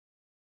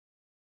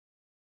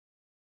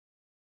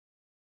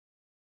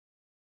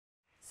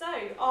So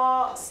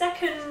our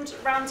second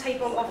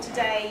roundtable of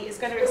today is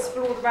going to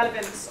explore the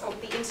relevance of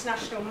the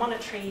international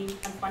monetary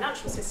and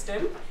financial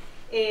system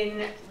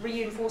in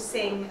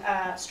reinforcing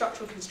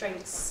structural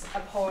constraints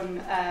upon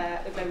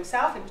the Global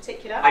South in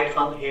particular. I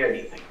can't hear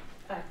anything.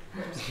 Oh,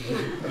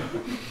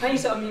 I need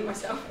to unmute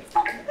myself.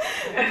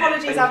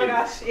 Apologies,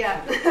 Avinash.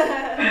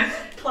 Yeah,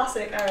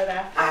 classic error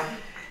there.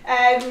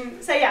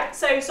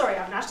 So sorry,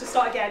 Avinash, to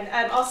start again.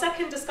 Our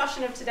second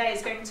discussion of today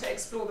is going to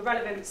explore the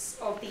relevance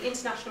of the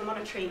international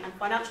monetary and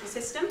financial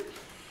system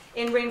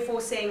in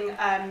reinforcing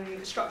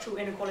structural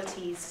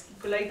inequalities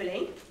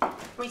globally.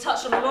 We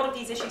touched on a lot of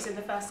these issues in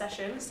the first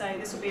session, so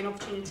this will be an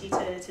opportunity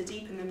to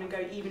deepen them and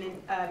go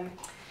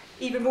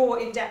even more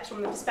in depth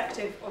from the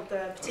perspective of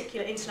the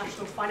particular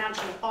international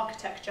financial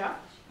architecture.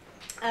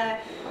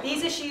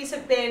 These issues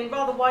have been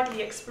rather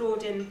widely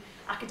explored in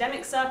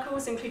academic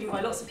circles, including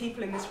by lots of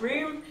people in this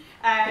room,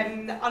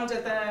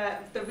 under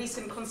the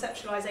recent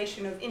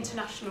conceptualization of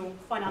international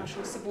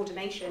financial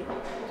subordination.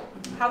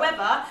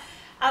 However,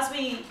 as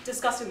we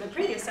discussed in the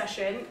previous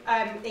session,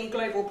 in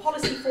global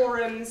policy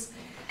forums,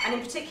 and in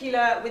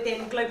particular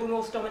within global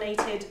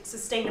north-dominated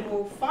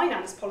sustainable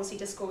finance policy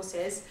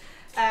discourses,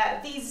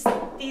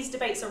 these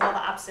debates are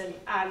rather absent,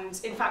 and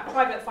in fact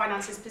private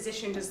finance is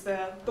positioned as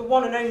the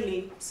one and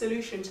only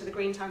solution to the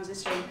green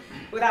transition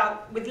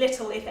with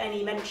little if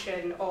any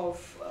mention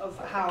of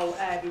how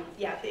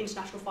the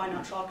international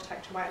financial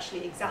architecture might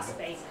actually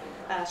exacerbate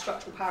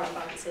structural power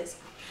imbalances.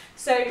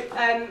 So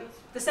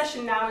the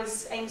session now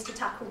aims to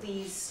tackle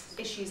these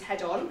issues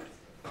head on.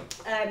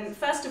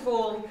 First of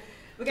all,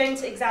 we're going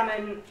to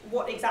examine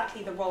what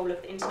exactly the role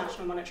of the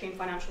international monetary and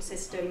financial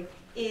system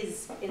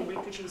is in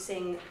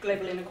reproducing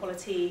global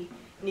inequality,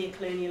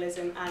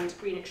 neocolonialism and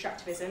green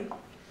extractivism.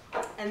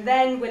 And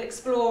then we'll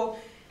explore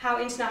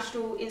how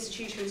international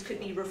institutions could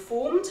be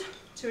reformed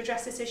to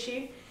address this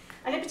issue.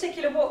 And in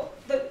particular,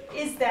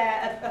 is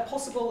there a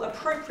possible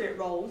appropriate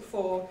role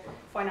for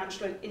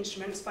financial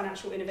instruments,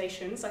 financial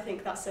innovations? I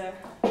think that's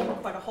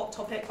quite a hot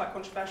topic, quite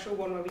controversial,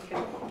 one where we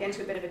can get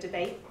into a bit of a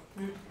debate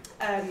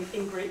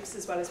in groups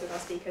as well as with our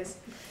speakers.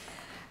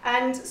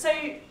 And so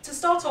to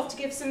start off, to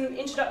give some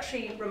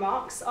introductory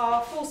remarks,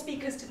 our four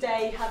speakers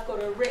today have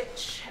got a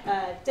rich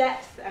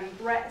depth and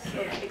breadth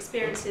of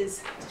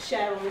experiences to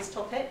share on this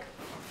topic.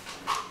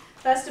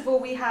 First of all,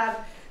 we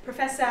have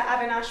Professor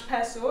Avinash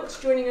Persuad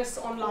joining us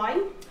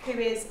online, who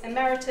is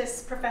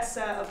Emeritus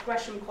Professor of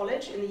Gresham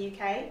College in the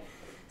UK,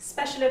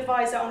 Special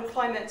Advisor on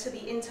Climate to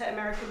the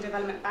Inter-American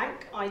Development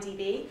Bank,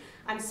 IDB,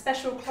 and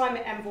Special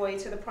Climate Envoy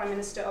to the Prime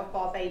Minister of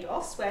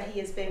Barbados, where he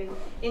has been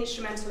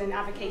instrumental in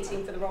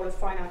advocating for the role of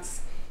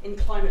finance in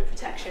climate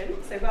protection.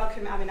 So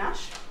welcome,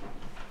 Avinash.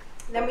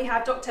 Then we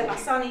have Dr.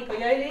 Basani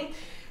Bayoli,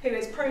 who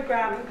is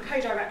Programme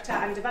Co-Director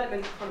and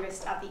Development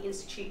Economist at the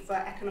Institute for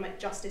Economic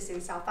Justice in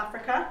South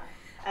Africa.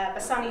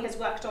 Basani has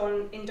worked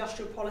on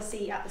industrial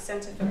policy at the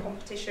Centre for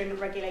Competition,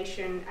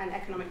 Regulation and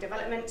Economic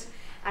Development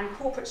and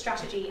Corporate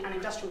Strategy and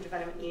Industrial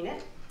Development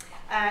Unit.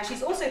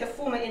 She's also the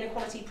former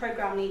Inequality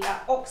Programme Lead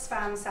at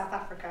Oxfam, South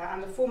Africa,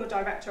 and the former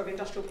Director of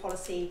Industrial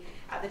Policy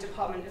at the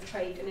Department of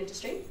Trade and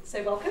Industry.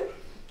 So welcome.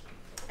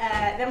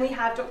 Then we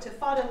have Dr.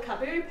 Fadhel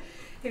Kaboub,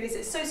 who is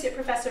Associate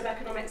Professor of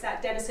Economics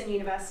at Denison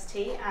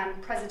University and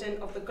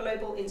President of the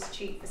Global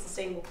Institute for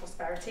Sustainable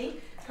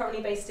Prosperity,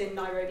 currently based in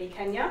Nairobi,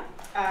 Kenya,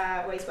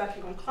 where he's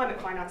working on climate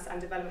finance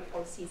and development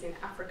policies in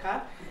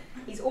Africa.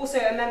 He's also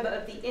a member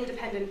of the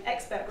Independent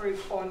Expert Group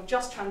on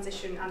Just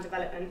Transition and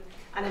Development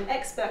and an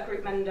expert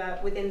group member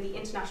within the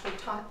International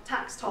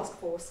Tax Task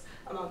Force,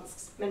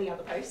 amongst many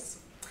other posts.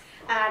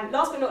 And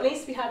last but not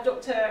least, we have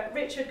Dr.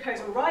 Richard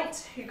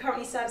Kozul-Wright, who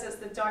currently serves as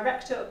the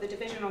Director of the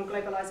Division on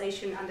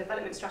Globalization and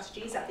Development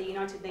Strategies at the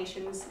United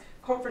Nations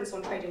Conference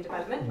on Trade and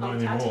Development. Not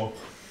anymore.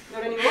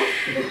 Not anymore?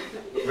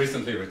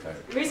 Recently retired.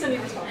 Recently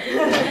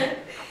retired.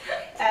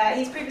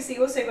 He's previously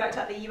also worked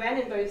at the UN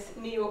in both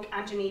New York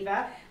and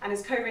Geneva, and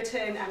has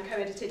co-written and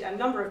co-edited a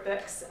number of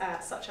books,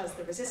 such as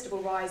The Resistible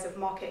Rise of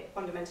Market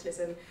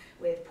Fundamentalism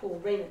with Paul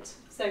Raymond.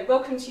 So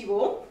welcome to you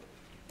all.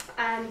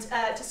 And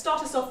to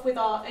start us off with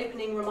our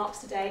opening remarks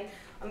today,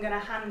 I'm going to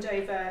hand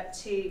over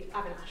to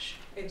Avinash.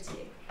 Over to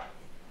you.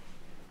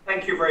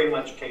 Thank you very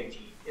much,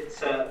 Katie.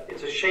 It's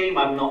a shame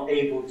I'm not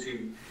able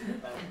to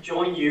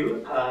join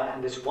you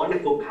and this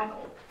wonderful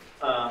panel,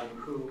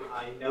 who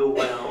I know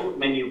well,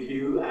 many of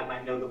you, and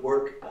I know the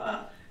work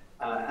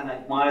and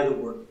admire the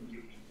work that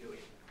you've been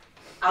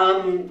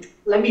doing.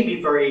 Let me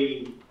be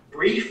very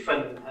brief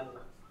and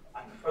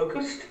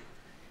focused.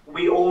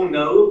 We all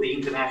know the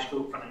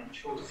international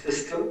financial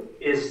system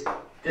is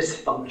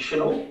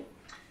dysfunctional.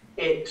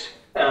 It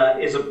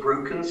is a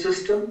broken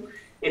system.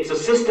 It's a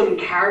system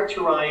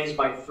characterized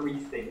by three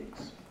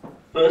things.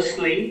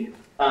 Firstly,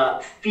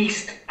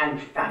 feast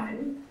and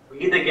famine. We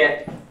either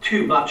get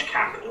too much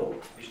capital,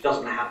 which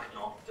doesn't happen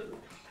often,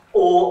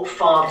 or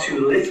far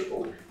too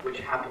little, which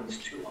happens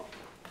too often.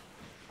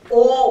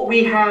 Or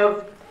we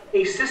have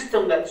a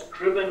system that's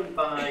driven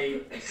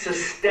by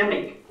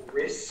systemic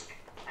risk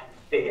and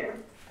fear.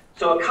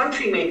 So a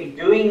country may be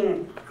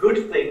doing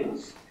good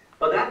things,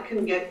 but that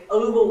can get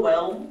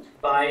overwhelmed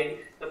by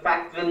the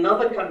fact that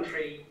another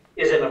country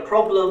is in a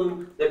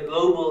problem, the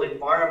global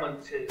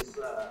environment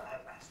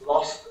has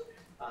lost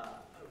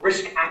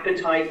risk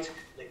appetite,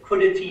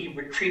 liquidity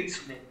retreats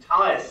from the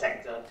entire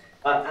sector,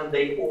 and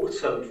they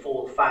also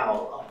fall foul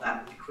of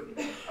that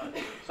liquidity.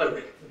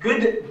 So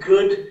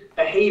good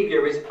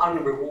behavior is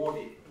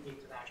unrewarded in the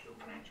international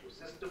financial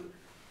system.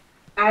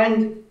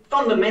 And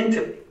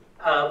fundamentally,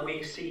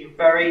 we see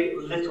very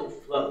little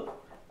flow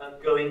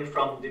going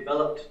from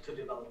developed to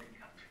developing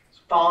countries,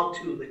 far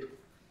too little.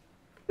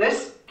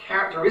 This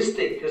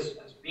characteristic has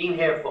been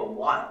here for a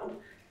while,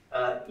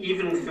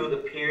 even through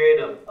the period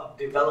of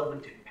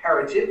development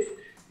imperative.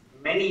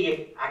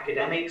 Many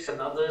academics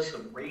and others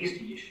have raised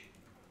the issue.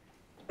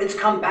 It's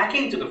come back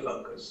into the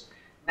focus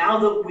now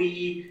that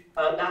we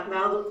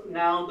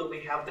now that we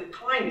have the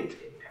climate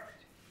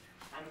imperative,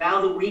 and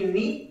now that we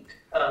need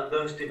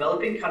those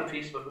developing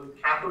countries for whom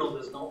capital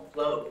does not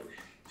flow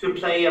to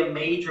play a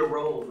major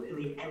role in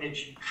the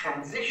energy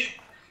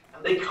transition,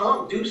 and they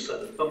can't do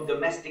so from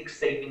domestic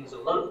savings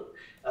alone.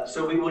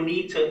 So we will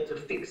need to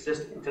fix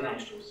this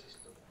international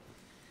system.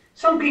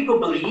 Some people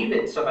believe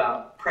it's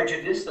about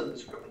prejudice and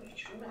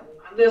discrimination,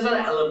 and there's an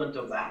element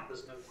of that,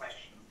 there's no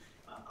question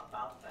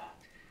about that.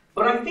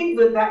 But I think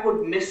that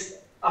would miss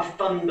a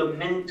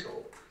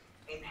fundamental,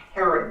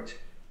 inherent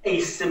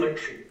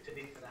asymmetry to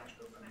the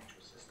international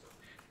financial system.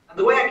 And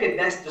the way I can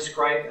best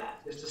describe that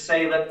is to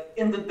say that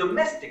in the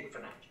domestic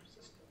financial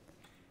system,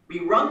 we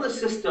run the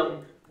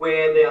system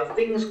where there are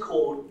things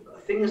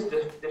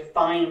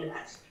defined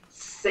as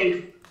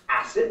safe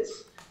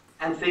assets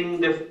and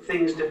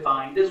things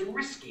defined as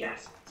risky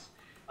assets.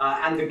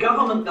 And the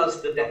government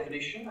does the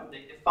definition, and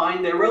they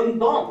define their own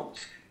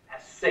bonds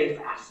as safe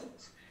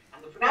assets.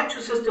 And the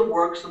financial system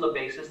works on the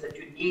basis that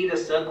you need a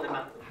certain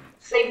amount of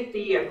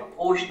safety, a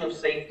proportion of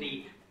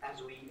safety,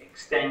 as we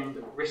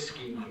extend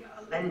risky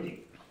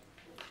lending.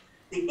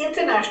 The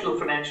international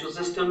financial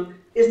system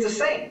is the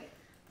same.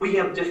 We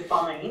have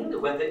defined,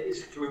 whether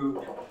it's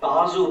through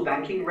Basel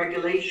banking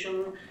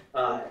regulation,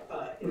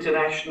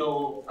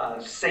 international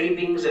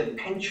savings and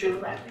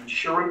pension and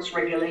insurance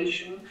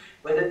regulation,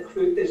 whether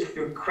it's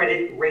through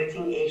credit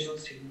rating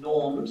agency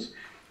norms,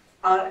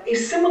 a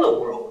similar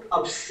world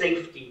of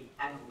safety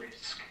and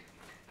risk.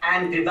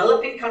 And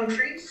developing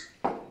countries,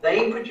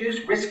 they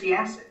produce risky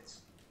assets.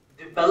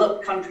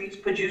 Developed countries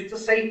produce the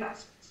safe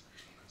assets.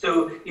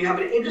 So you have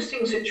an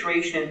interesting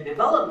situation in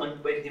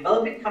development where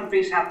developing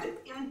countries have to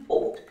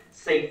import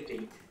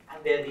safety,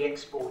 and they're the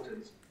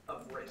exporters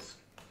of risk.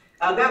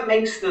 That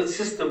makes the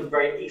system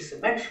very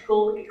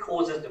asymmetrical. It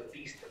causes the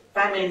feast of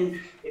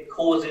famine. It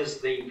causes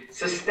the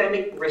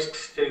systemic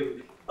risks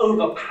to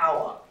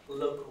overpower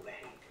local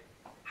behavior.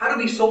 How do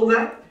we solve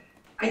that?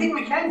 I think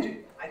we can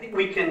do. I think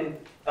we can.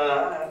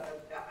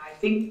 I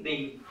think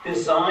the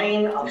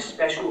design of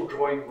special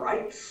drawing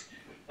rights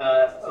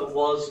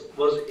was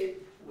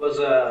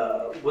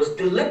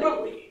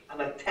deliberately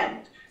an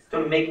attempt to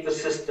make the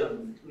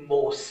system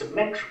more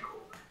symmetrical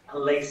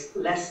and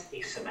less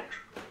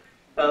asymmetrical.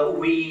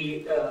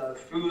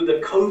 Through the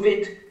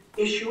COVID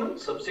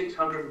issuance of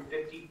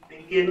 650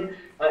 billion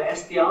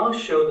SDRs,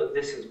 show that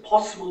this is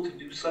possible to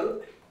do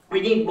so.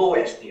 We need more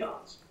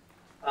SDRs.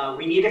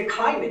 We need a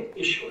climate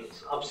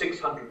issuance of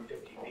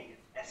 650 billion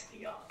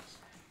SDRs.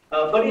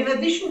 But in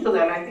addition to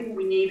that, I think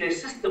we need a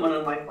system,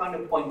 and my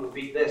final point would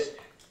be this.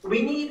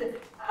 We need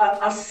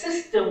a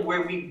system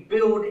where we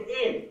build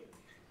in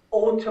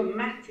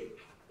automatic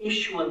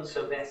issuance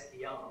of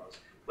SDRs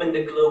when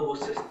the global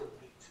system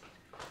needs it.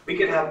 We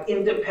could have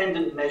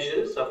independent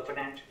measures of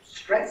financial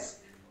stress,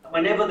 and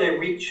whenever they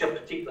reach a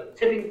particular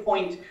tipping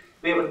point,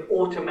 we have an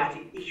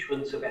automatic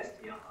issuance of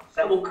SDRs.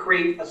 That will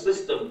create a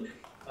system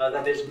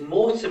that is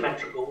more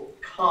symmetrical,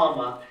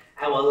 calmer,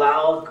 and will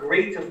allow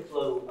greater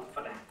flow of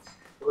finance,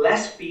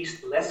 less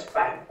feast, less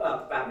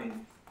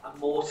famine, and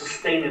more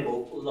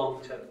sustainable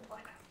long-term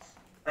finance.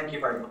 Thank you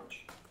very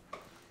much.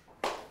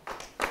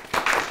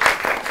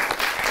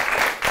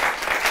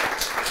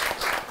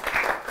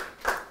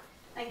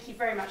 Thank you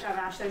very much,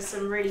 Avinash. Those are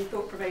some really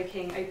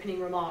thought-provoking opening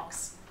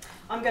remarks.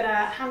 I'm going to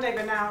hand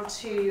over now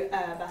to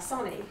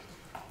Basani.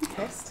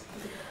 Okay.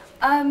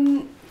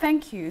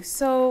 Thank you.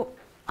 So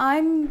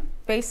I'm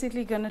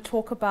basically going to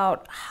talk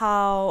about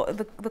how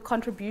the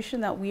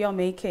contribution that we are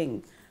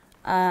making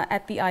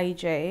at the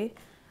IEJ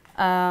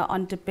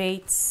on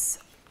debates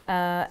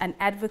and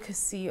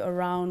advocacy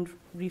around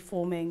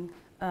reforming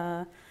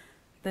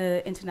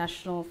the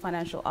international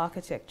financial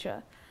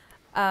architecture,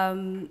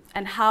 and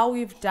how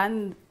we've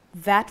done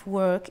that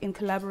work in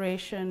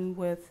collaboration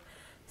with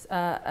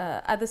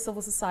other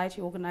civil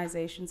society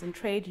organizations and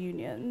trade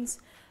unions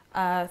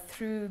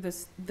through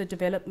the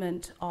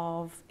development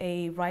of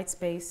a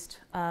rights-based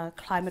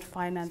climate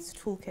finance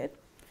toolkit,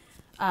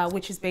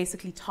 which is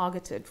basically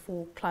targeted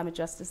for climate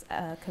justice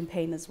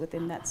campaigners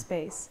within that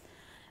space.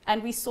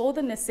 And we saw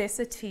the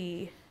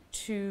necessity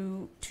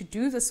to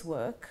do this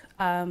work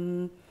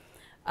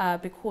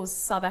because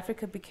South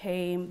Africa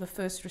became the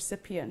first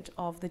recipient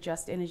of the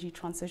Just Energy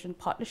Transition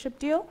Partnership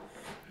Deal,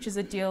 which is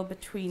a deal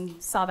between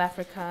South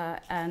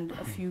Africa and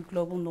a few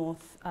Global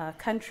North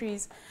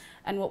countries.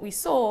 And what we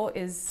saw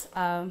is,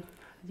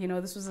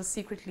 this was a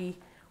secretly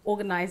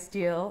organized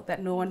deal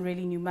that no one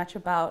really knew much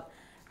about,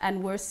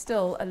 and we're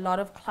still a lot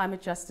of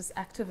climate justice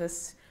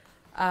activists.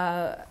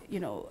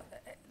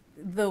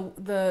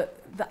 The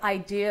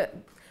idea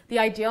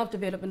of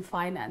development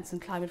finance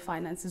and climate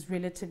finance is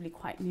relatively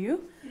quite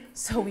new,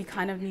 so we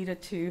kind of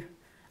needed to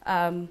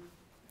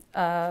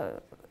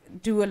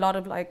do a lot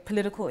of like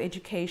political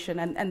education,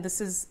 and this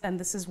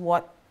is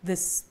what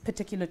this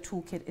particular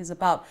toolkit is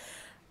about.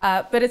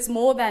 But it's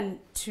more than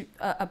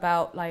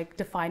about like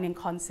defining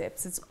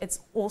concepts. It's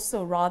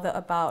also rather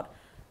about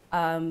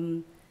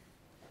kind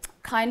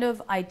of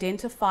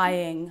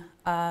identifying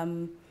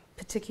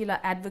particular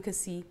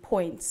advocacy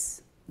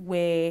points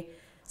where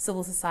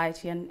civil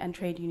society and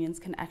trade unions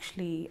can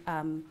actually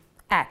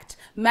act,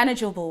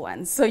 manageable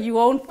ones. So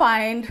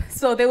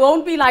there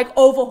won't be like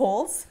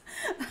overhauls,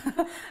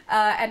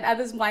 and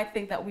others might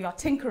think that we are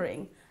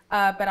tinkering,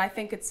 but I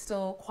think it's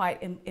still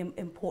quite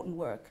important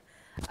work.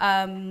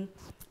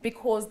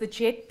 Because the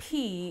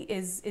JETP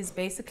is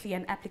basically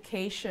an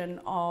application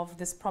of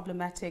this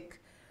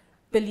problematic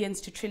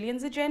billions to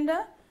trillions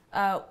agenda,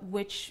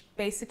 which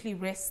basically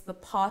rests the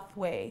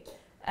pathway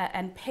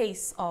and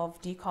pace of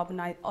the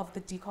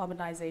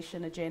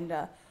decarbonization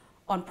agenda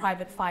on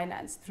private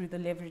finance through the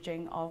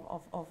leveraging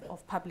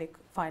of public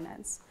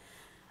finance.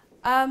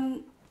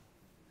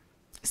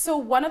 So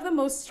one of the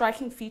most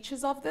striking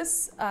features of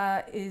this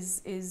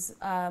is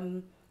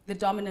the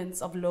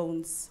dominance of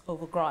loans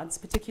over grants,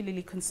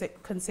 particularly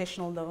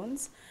concessional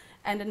loans.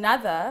 And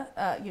another,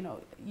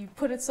 you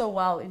put it so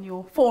well in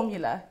your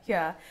formula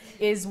here,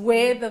 is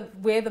where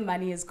the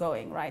money is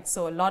going, right?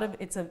 So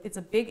it's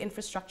a big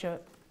infrastructure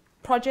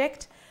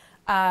project,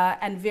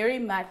 and very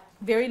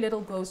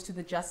little goes to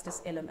the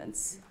justice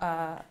elements,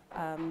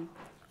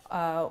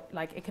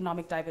 like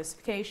economic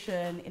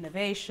diversification,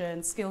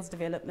 innovation, skills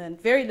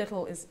development. Very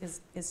little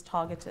is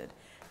targeted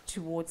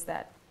towards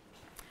that.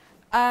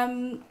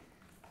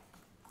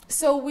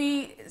 So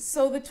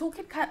the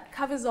toolkit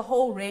covers a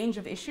whole range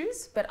of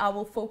issues, but I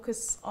will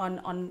focus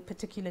on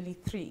particularly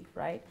three,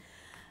 right?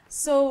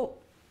 So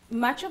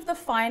much of the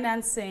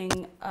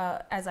financing,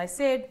 as I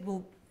said,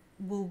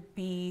 will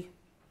be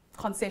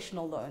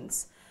concessional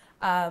loans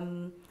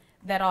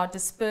that are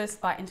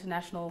dispersed by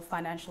international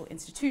financial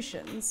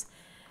institutions.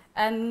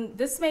 And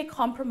this may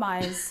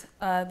compromise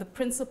the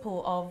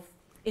principle of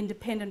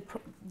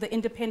the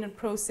independent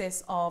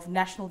process of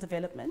national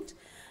development,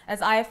 as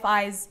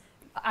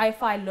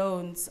IFI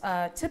loans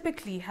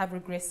typically have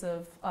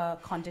regressive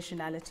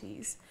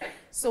conditionalities.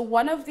 So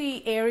one of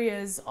the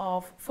areas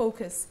of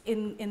focus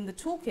in the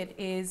toolkit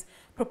is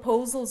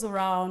proposals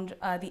around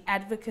the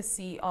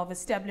advocacy of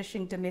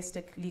establishing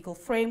domestic legal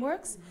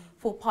frameworks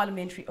for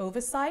parliamentary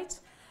oversight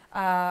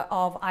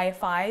of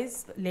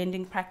IFIs,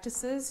 lending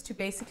practices, to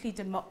basically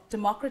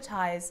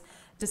democratize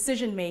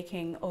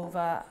decision-making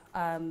over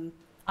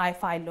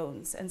IFI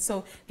loans. And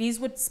so these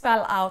would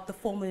spell out the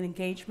formal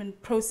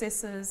engagement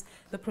processes,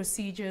 the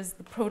procedures,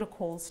 the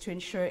protocols to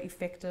ensure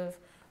effective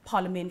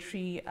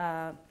parliamentary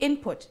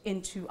input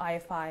into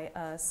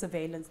IFI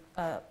surveillance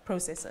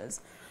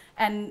processes.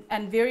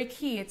 And very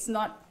key, it's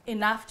not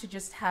enough to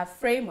just have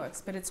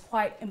frameworks, but it's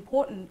quite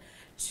important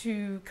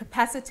to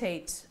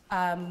capacitate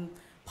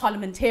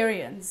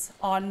parliamentarians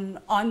on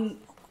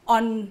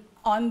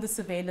the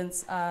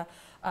surveillance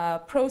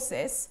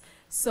process.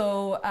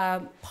 So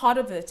part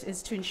of it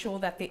is to ensure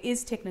that there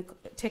is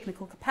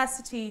technical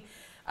capacity,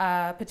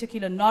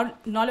 particular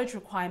knowledge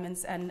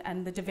requirements,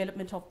 and the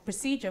development of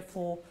procedure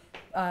for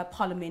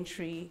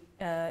parliamentary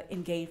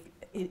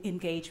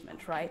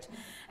engagement, right?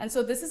 And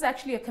so this is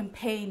actually a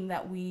campaign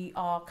that we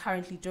are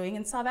currently doing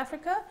in South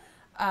Africa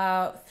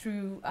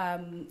through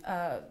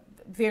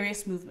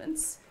various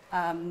movements,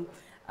 and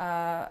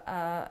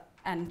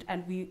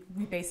we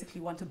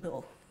basically want to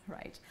build,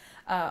 right,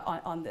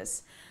 on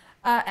this.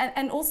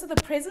 And also the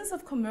presence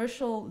of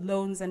commercial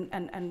loans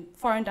and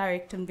foreign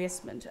direct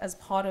investment as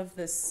part of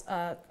this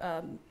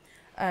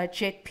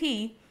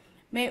JETP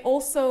may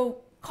also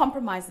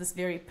compromise this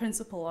very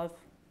principle of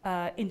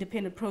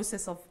independent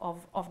process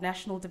of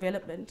national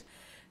development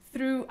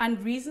through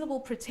unreasonable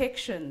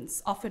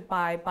protections offered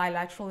by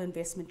bilateral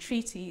investment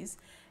treaties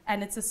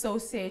and its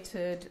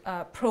associated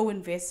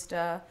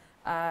pro-investor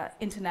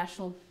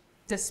international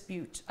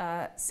dispute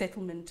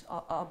settlement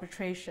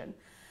arbitration.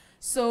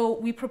 So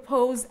we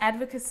propose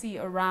advocacy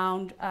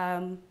around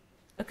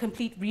a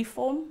complete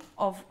reform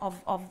of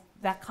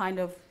that kind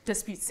of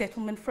dispute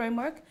settlement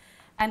framework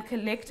and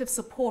collective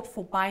support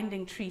for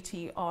binding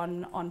treaty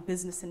on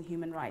business and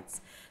human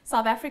rights.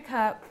 South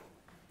Africa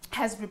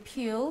has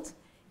repealed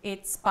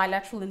its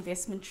bilateral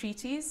investment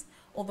treaties,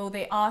 although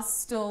there are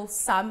still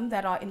some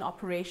that are in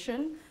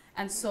operation.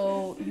 And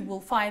so you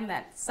will find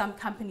that some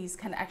companies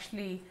can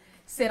actually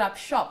set up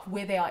shop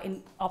where they are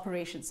in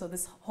operation. So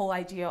this whole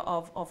idea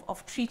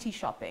of treaty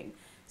shopping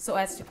so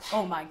as to,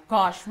 oh my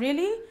gosh,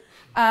 really?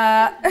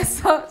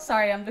 So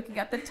sorry, I'm looking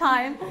at the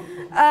time.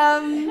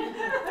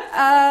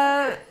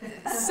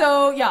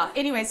 So yeah,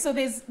 anyway, so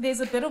there's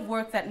a bit of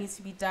work that needs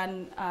to be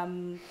done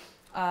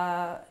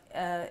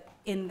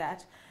in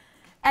that.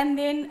 And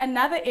then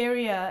another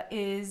area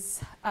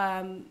is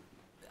on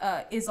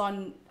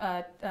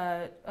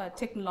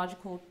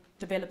technological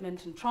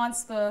development and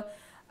transfer.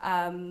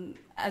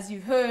 As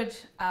you heard,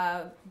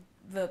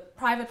 the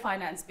private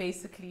finance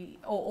basically,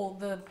 or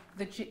the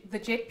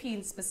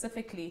JETP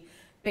specifically,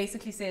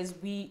 basically says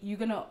you're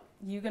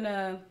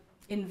gonna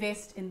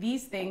invest in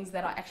these things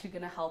that are actually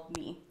gonna help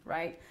me,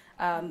 right?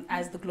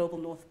 As the Global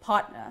North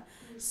partner.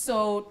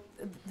 So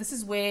this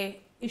is where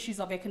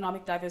issues of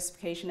economic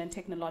diversification and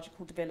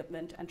technological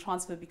development and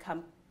transfer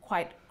become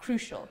quite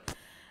crucial.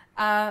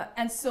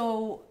 And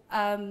so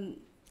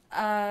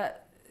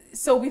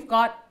we've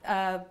got,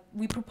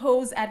 we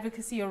propose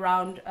advocacy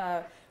around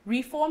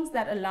reforms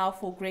that allow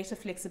for greater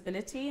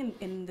flexibility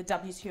in the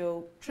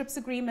WTO TRIPS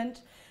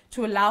agreement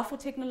to allow for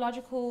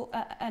technological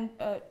and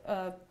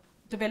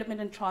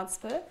development and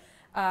transfer.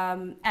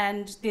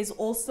 And there's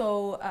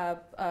also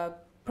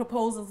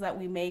proposals that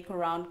we make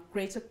around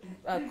greater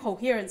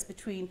coherence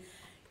between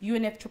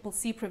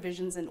UNFCCC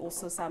provisions and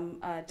also some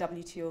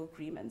WTO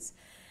agreements.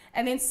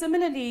 And then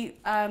similarly,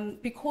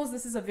 because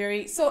this is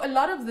so a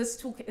lot of this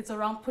tool, it's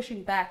around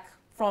pushing back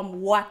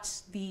from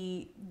what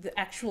the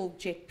actual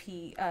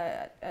JETP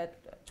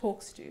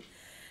talks to.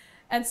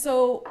 And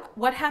so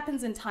what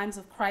happens in times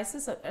of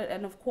crisis,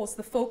 and of course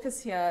the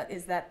focus here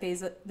is that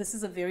this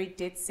is a very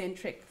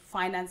debt-centric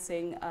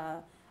financing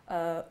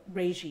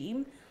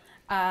regime.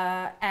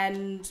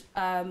 And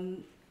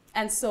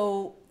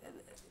so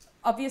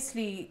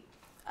obviously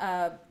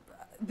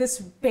this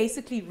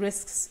basically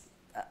risks,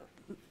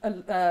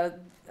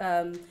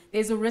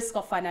 there's a risk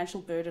of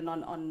financial burden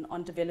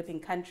on developing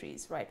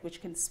countries, right,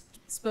 which can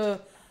spur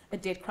a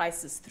debt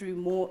crisis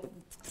through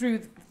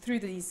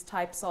these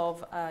types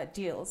of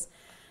deals.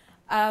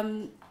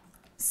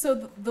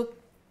 So the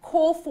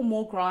call for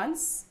more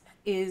grants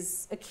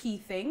is a key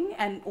thing,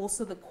 and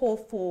also the call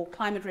for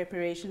climate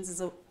reparations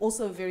is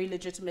also a very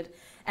legitimate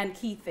and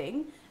key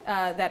thing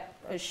that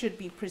should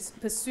be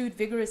pursued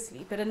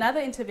vigorously. But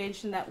another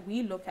intervention that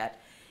we look at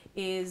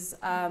is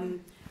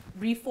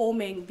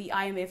reforming the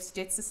IMF's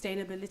debt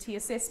sustainability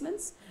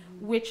assessments,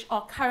 which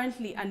are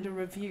currently under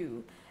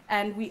review.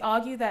 And we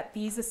argue that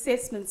these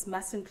assessments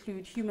must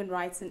include human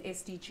rights and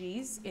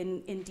SDGs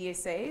in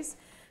DSAs,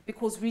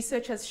 because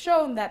research has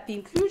shown that the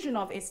inclusion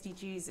of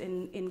SDGs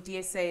in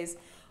DSAs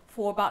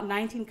for about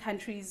 19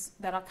 countries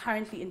that are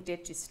currently in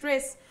debt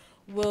distress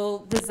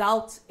will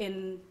result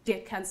in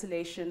debt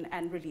cancellation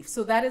and relief.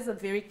 So that is a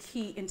very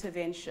key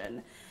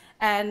intervention.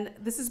 And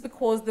this is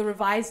because the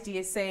revised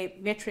DSA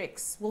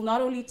metrics will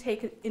not only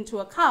take into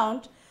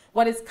account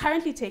what is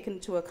currently taken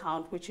into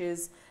account, which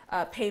is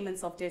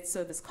payments of debt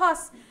service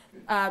costs,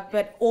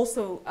 but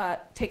also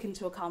take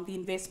into account the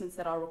investments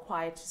that are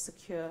required to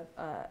secure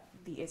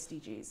the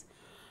SDGs.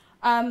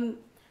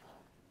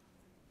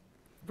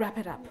 Wrap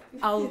it up.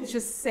 I'll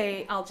just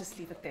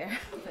leave it there.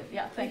 But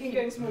yeah, thank you. You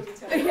can go into more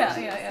detail.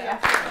 Yeah.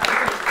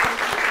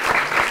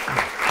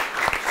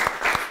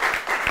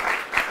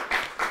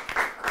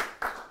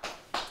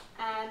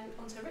 And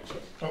on to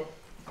Richard.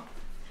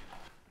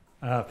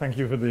 Thank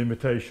you for the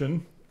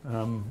invitation.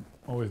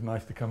 Always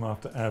nice to come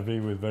after Avi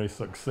with very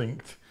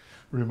succinct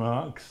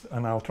remarks,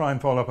 and I'll try and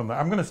follow up on that.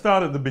 I'm going to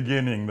start at the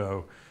beginning,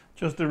 though.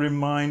 Just a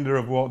reminder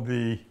of what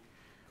the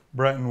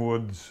Bretton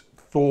Woods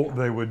thought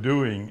they were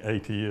doing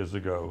 80 years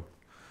ago.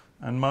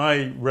 And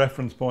my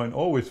reference point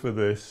always for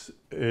this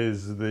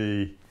is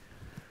the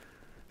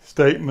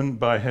statement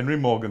by Henry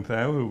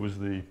Morgenthau, who was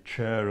the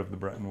chair of the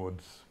Bretton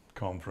Woods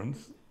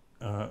Conference,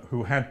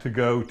 who had to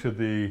go to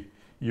the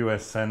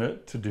US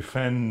Senate to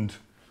defend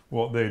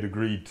what they'd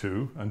agreed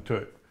to and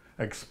to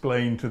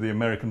explain to the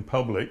American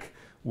public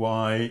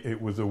why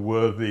it was a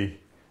worthy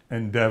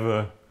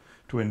endeavor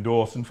to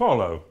endorse and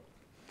follow.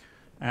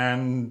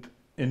 And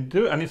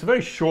it's a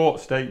very short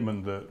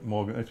statement that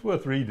it's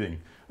worth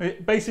reading.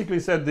 It basically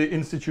said the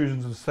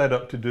institutions were set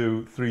up to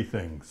do three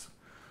things.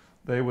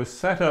 They were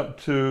set up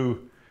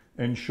to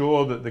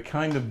ensure that the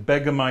kind of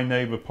beggar my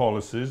neighbor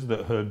policies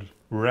that had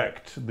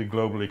wrecked the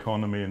global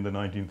economy in the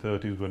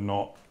 1930s were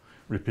not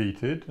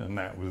repeated, and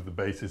that was the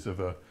basis of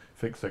a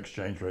fixed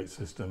exchange rate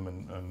system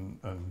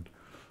and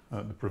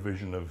the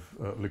provision of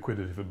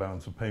liquidity for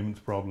balance of payments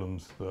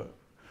problems that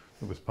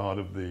was part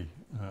of the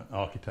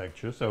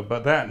architecture.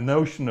 But that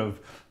notion of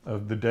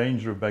the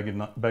danger of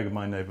beggar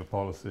my neighbor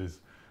policies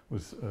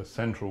was a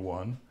central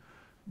one.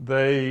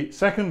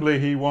 Secondly,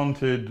 he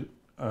wanted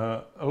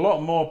a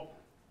lot more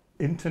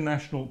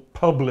international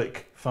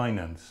public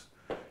finance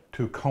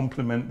to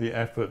complement the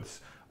efforts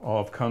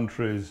of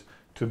countries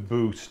to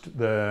boost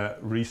their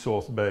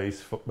resource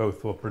base, both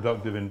for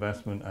productive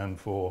investment and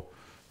for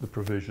the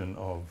provision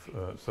of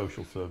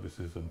social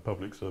services and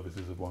public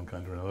services of one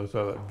kind or another.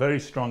 So a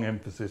very strong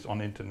emphasis on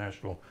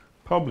international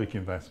public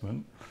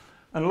investment.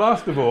 And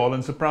last of all,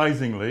 and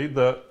surprisingly,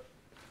 that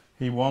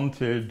he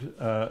wanted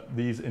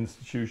these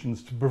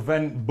institutions to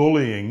prevent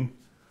bullying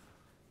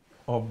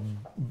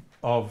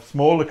of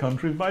smaller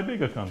countries by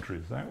bigger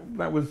countries.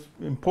 That was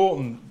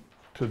important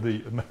to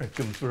the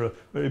Americans for a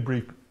very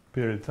brief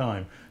period of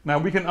time. Now,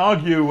 we can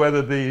argue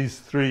whether these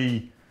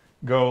three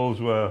goals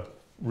were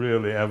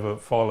really ever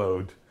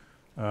followed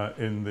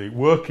in the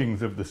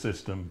workings of the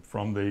system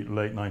from the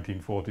late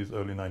 1940s,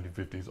 early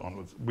 1950s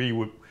onwards.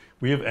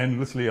 We have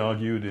endlessly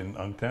argued in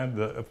UNCTAD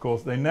that, of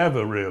course, they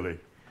never really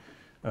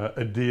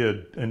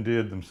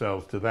endeared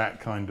themselves to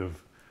that kind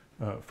of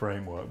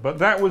framework. But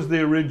that was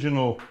the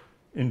original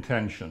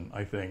intention,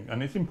 I think,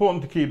 and it's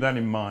important to keep that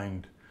in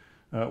mind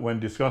when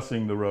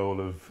discussing the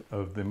role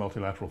of the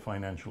multilateral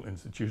financial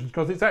institutions,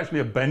 because it's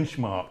actually a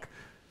benchmark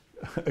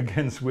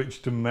against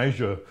which to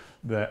measure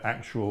their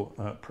actual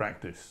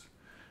practice.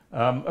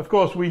 Of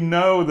course, we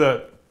know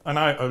that, and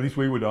at least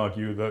we would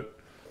argue that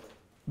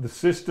the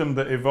system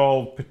that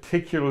evolved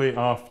particularly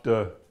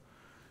after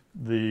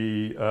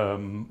the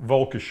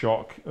Volcker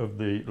shock of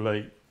the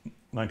late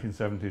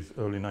 1970s,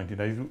 early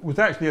 1980s, was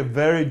actually a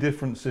very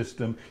different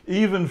system,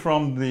 even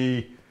from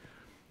the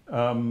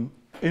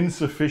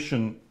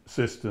insufficient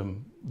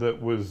system that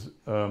was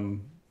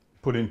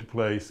put into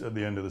place at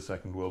the end of the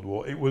Second World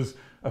War. It was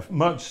a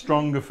much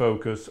stronger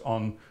focus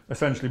on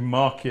essentially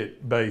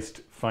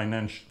market-based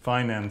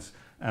finance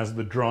as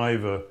the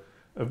driver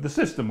of the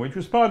system, which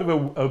was part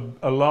of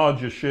a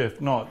larger shift.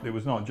 It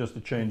was not just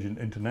a change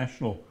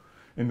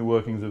in the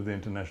workings of the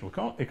international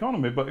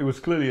economy, but it was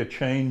clearly a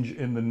change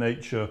in the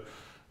nature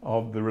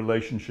of the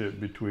relationship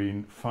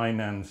between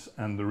finance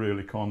and the real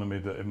economy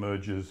that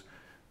emerges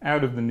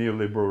out of the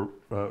neoliberal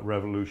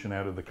revolution,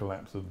 out of the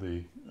collapse of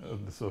the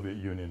Soviet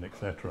Union,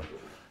 etc.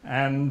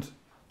 And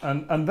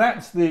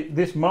that's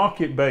this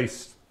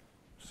market-based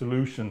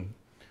solution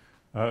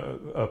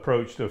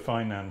approach to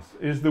finance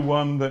is the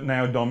one that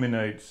now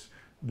dominates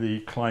the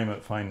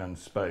climate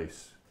finance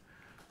space.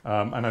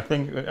 And I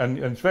think, and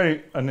it's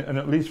and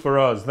at least for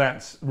us,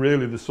 that's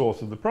really the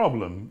source of the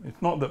problem.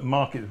 It's not that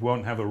markets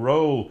won't have a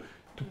role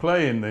to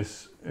play in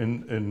this,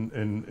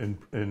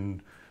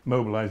 in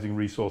mobilizing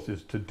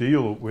resources to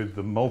deal with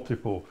the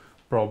multiple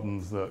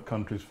problems that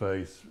countries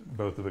face,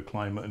 both of a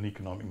climate and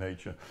economic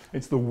nature.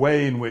 It's the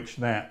way in which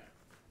that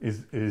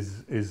is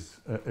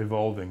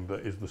evolving that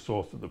is the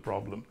source of the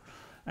problem.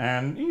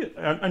 And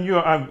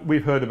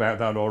we've heard about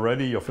that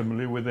already. You're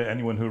familiar with it.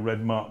 Anyone who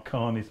read Mark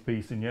Carney's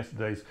piece in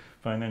yesterday's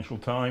Financial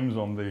Times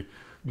on the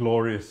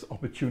glorious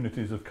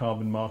opportunities of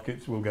carbon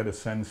markets will get a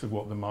sense of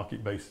what the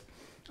market-based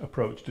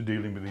approach to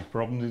dealing with these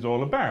problems is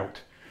all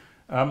about.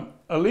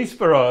 At least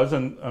for us,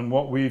 and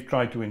what we've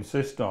tried to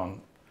insist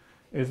on,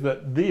 is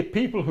that the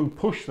people who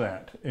push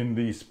that in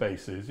these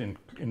spaces,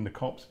 in the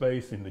COP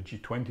space, in the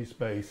G20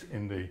 space,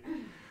 in the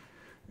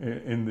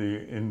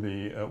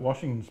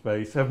Washington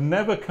space, have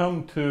never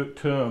come to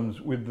terms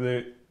with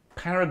the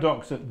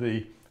paradox at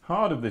the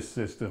heart of this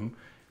system,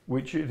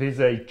 which it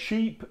is a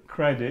cheap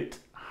credit,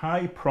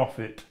 high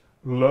profit,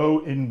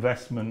 low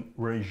investment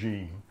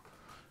regime.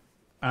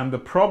 And the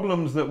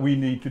problems that we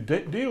need to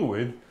deal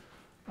with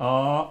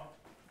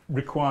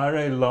require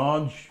a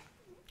large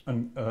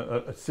and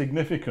a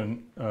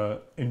significant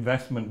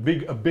investment,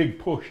 a big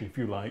push, if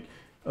you like,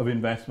 of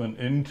investment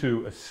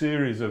into a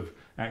series of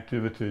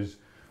activities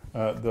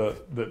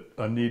that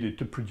are needed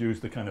to produce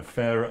the kind of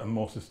fairer and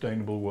more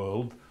sustainable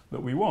world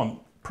that we want.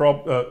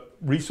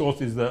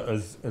 Resources that,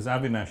 as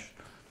Avinash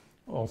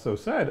also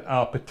said,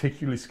 are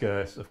particularly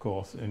scarce, of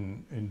course,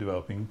 in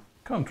developing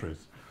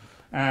countries.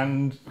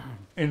 And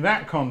in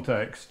that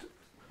context,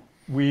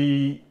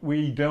 we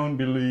don't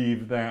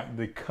believe that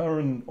the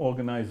current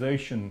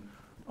organization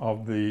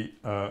of the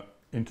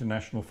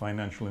international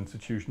financial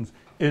institutions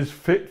is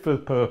fit for the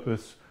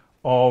purpose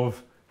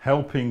of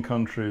helping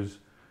countries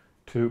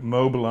to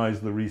mobilize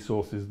the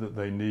resources that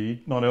they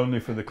need, not only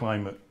for the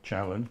climate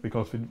challenge,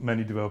 because for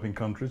many developing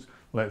countries,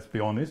 let's be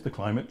honest, the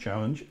climate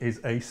challenge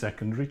is a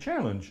secondary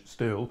challenge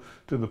still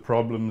to the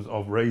problems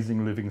of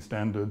raising living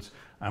standards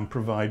and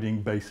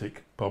providing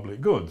basic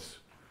public goods.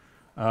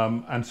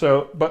 And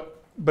so,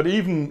 but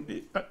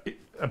even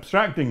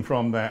abstracting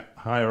from that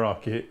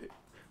hierarchy,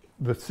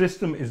 the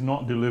system is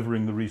not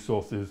delivering the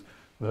resources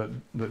that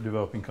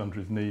developing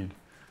countries need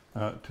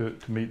to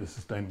meet the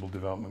sustainable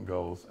development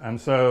goals. And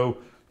so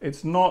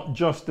it's not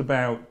just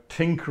about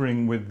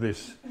tinkering with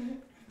this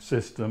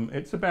system,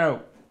 it's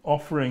about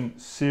offering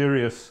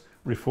serious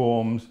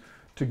reforms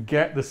to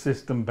get the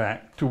system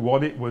back to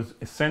what it was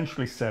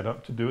essentially set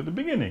up to do at the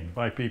beginning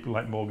by people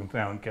like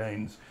Morgenthau and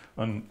Keynes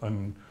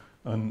and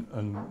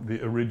the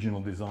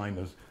original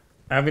designers.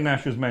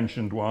 Avinash has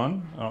mentioned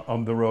one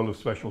on the role of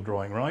special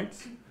drawing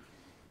rights.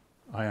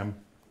 I am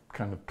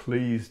kind of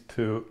pleased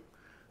to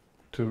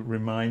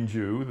remind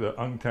you that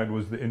UNCTAD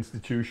was the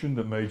institution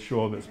that made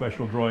sure that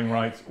special drawing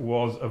rights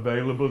was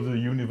available as a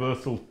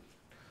universal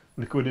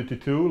liquidity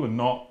tool and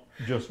not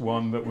just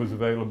one that was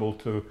available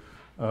to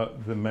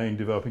the main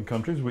developing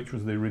countries, which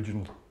was the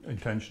original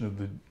intention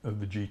of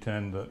the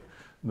G10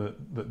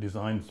 that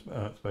designs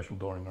special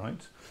drawing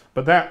rights.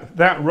 But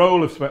that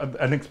role of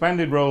an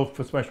expanded role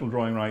for special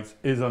drawing rights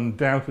is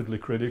undoubtedly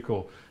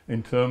critical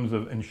in terms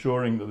of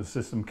ensuring that the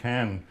system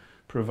can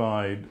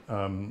provide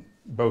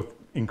both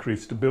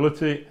increased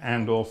stability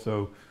and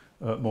also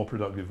more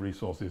productive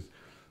resources.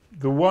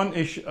 The one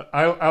issue,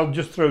 I'll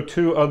just throw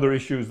two other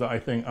issues that I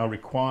think are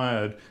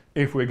required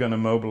if we're going to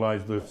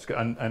mobilize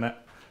the,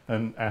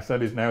 and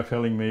Assad is now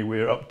telling me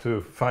we're up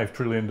to $5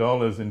 trillion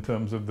in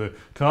terms of the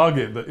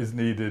target that is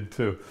needed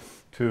to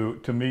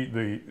meet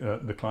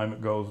the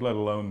climate goals, let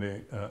alone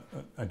the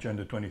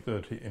Agenda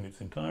 2030 in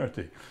its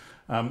entirety.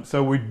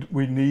 So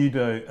we need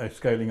a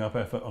scaling up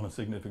effort on a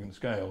significant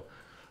scale.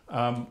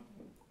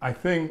 I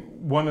think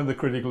one of the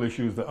critical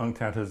issues that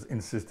UNCTAD has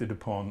insisted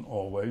upon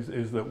always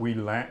is that we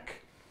lack,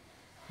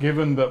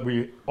 given that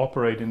we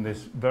operate in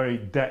this very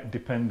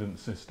debt-dependent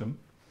system,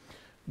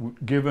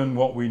 given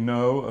what we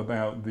know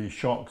about the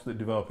shocks that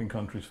developing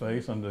countries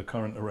face under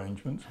current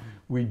arrangements,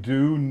 we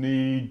do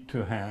need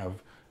to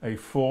have a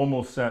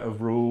formal set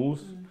of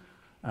rules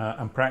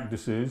and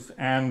practices,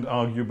 and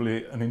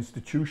arguably an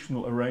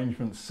institutional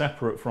arrangement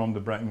separate from the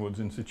Bretton Woods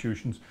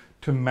institutions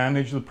to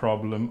manage the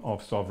problem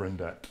of sovereign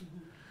debt.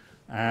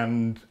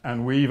 And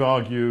we've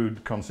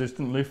argued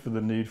consistently for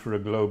the need for a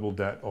global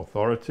debt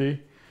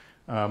authority,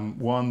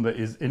 one that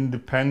is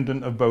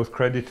independent of both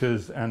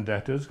creditors and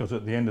debtors, because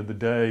at the end of the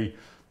day,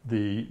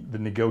 the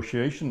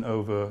negotiation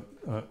over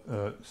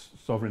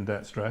sovereign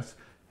debt stress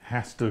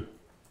has to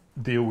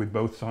deal with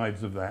both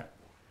sides of that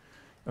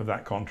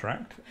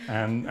contract,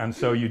 and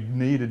so you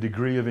need a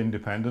degree of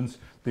independence.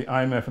 The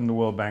IMF and the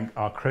World Bank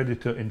are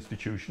creditor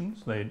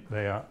institutions.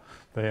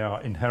 They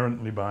are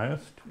inherently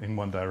biased in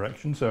one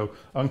direction. So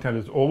UNCTAD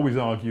has always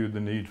argued the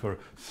need for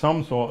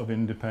some sort of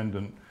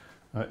independent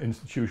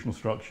institutional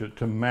structure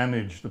to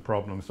manage the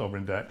problem of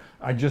sovereign debt.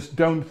 I just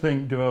don't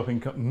think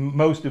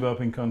most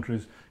developing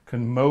countries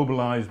can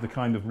mobilize the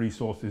kind of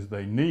resources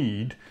they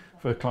need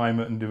for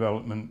climate and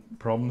development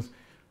problems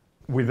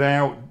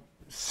without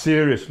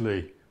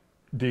seriously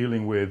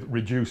dealing with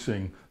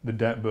reducing the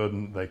debt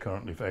burden they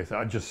currently face.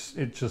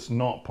 It's just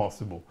not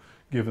possible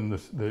given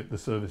the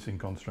servicing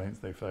constraints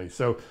they face.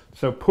 So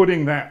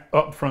putting that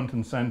up front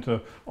and center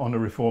on a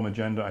reform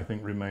agenda, I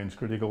think, remains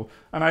critical.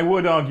 And I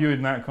would argue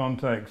in that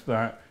context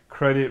that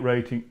credit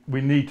rating, we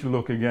need to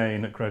look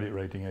again at credit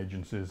rating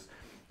agencies.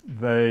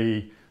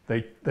 They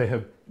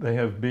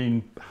have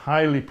been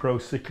highly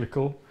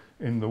pro-cyclical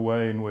in the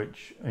way in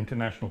which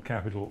international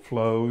capital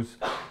flows,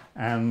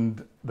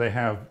 and they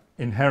have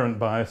inherent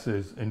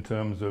biases in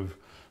terms of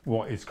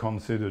what is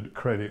considered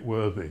credit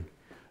worthy.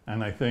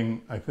 And I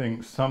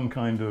think some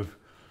kind of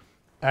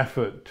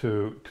effort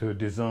to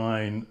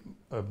design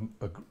a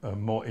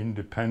more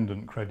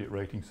independent credit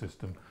rating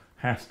system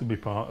has to be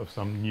part of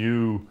some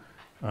new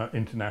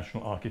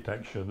international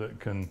architecture that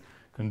can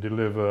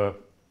deliver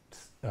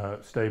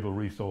stable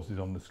resources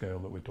on the scale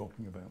that we're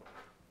talking about.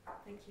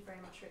 Thank you very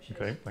much,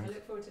 Richard. Okay, thanks. I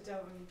look forward to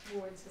delving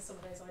more into some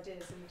of those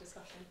ideas in the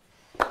discussion.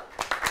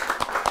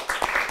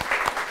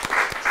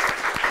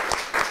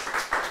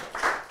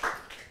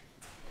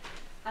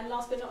 And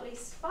last but not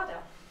least,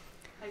 Fadhel,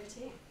 over to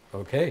you.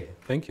 Okay,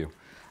 thank you.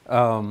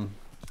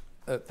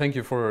 Thank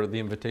you for the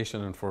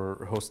invitation and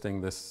for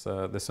hosting this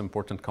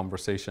important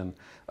conversation.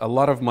 A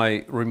lot of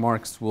my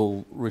remarks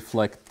will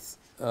reflect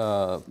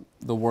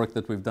the work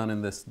that we've done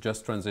in this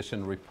Just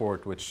Transition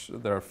report, which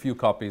there are a few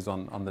copies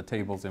on the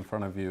tables in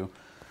front of you,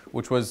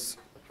 which was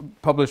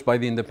published by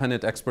the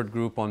Independent Expert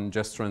Group on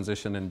Just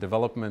Transition and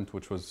Development,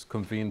 which was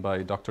convened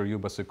by Dr.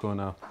 Yuba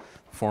Sukuna,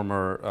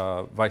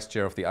 former Vice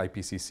Chair of the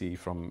IPCC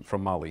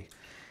from Mali.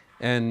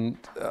 And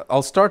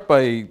I'll start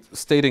by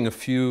stating a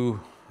few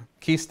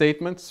key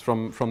statements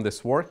from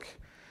this work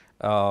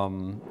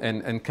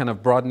and kind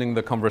of broadening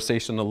the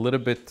conversation a little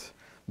bit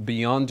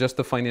beyond just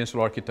the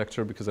financial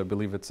architecture, because I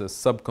believe it's a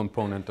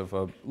subcomponent of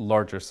a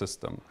larger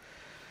system.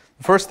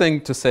 The first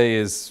thing to say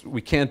is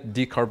we can't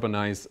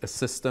decarbonize a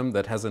system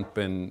that hasn't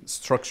been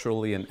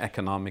structurally and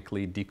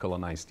economically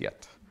decolonized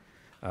yet.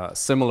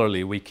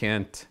 Similarly, we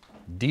can't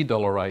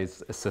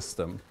de-dollarize a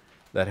system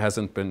that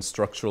hasn't been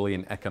structurally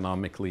and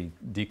economically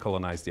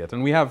decolonized yet.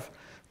 And we have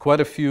quite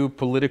a few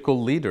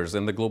political leaders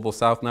in the Global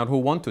South now who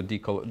want to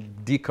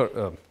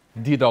de-dollarize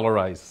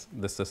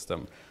the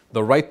system.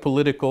 The right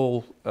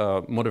political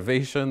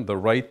motivation, the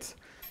right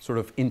sort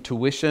of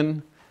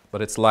intuition,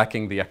 but it's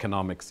lacking the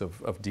economics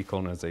of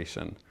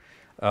decolonization.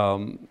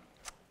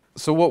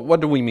 So what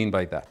do we mean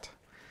by that?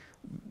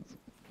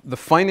 The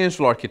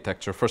financial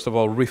architecture, first of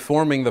all,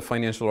 reforming the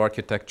financial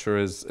architecture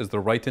is the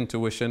right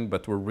intuition,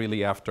 but we're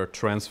really after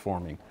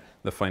transforming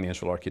the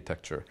financial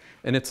architecture.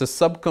 And it's a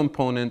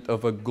subcomponent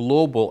of a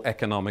global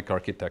economic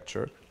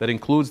architecture that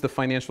includes the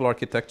financial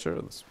architecture,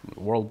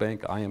 the World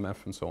Bank,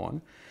 IMF, and so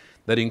on,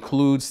 that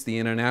includes the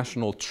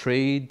international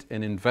trade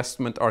and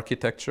investment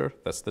architecture.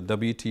 That's the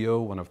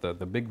WTO, one of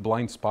the big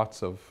blind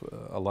spots of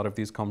a lot of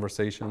these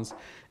conversations,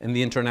 and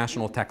the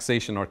international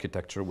taxation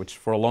architecture, which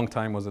for a long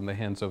time was in the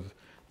hands of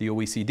the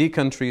OECD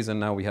countries, and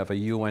now we have a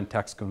UN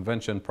tax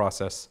convention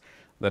process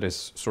that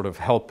is sort of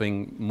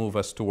helping move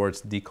us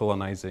towards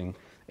decolonizing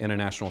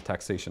international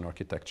taxation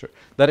architecture.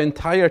 That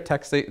entire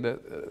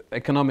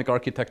economic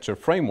architecture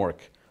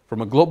framework,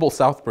 from a global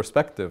south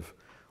perspective,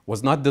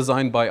 was not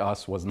designed by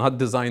us, was not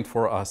designed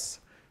for us.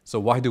 So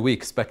why do we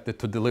expect it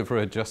to deliver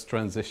a just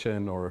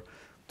transition or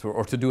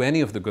to do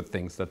any of the good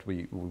things that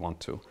we want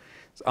to?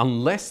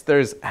 Unless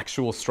there's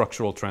actual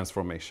structural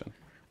transformation.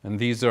 And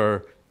these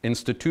are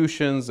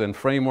institutions and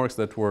frameworks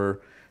that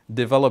were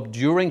developed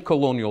during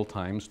colonial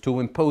times to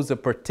impose a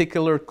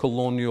particular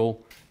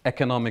colonial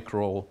economic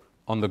role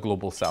on the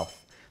global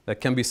south.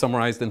 That can be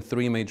summarized in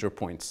 3 major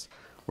points.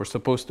 We're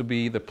supposed to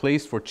be the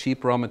place for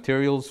cheap raw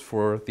materials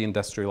for the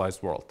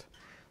industrialized world.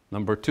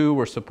 Number 2,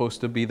 we're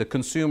supposed to be the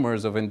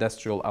consumers of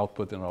industrial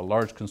output in our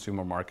large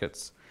consumer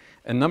markets.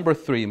 And number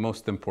 3,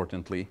 most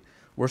importantly,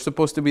 we're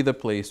supposed to be the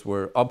place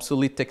where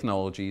obsolete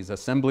technologies,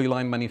 assembly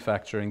line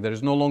manufacturing that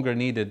is no longer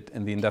needed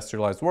in the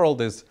industrialized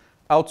world is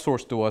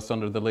outsourced to us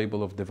under the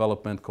label of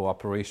development,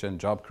 cooperation,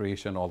 job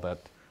creation, all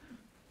that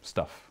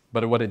stuff.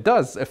 But what it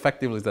does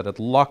effectively is that it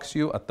locks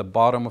you at the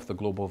bottom of the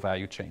global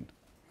value chain.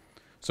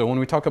 So when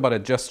we talk about a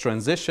just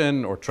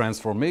transition or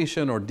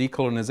transformation or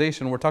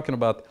decolonization, we're talking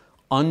about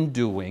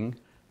undoing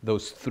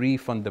those 3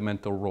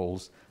 fundamental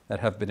roles that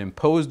have been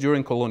imposed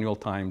during colonial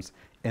times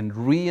and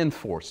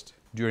reinforced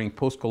during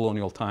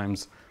post-colonial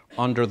times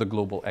under the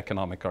global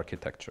economic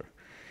architecture.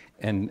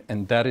 And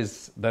that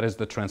is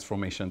the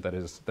transformation that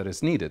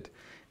is needed.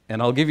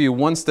 And I'll give you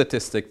one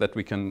statistic that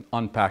we can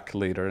unpack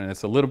later, and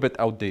it's a little bit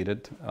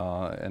outdated,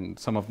 and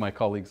some of my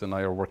colleagues and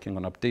I are working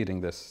on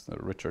updating this,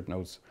 Richard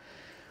knows,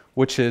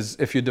 which is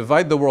if you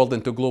divide the world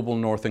into global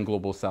north and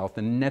global south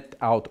and net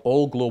out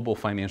all global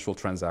financial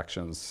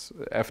transactions,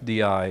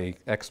 FDI,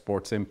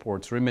 exports,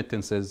 imports,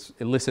 remittances,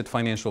 illicit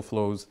financial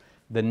flows,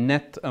 the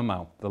net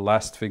amount, the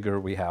last figure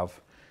we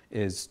have,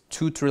 is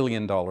 $2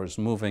 trillion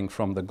moving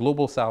from the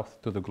global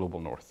south to the global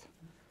north.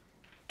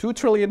 $2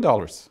 trillion,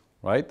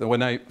 right?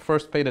 When I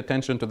first paid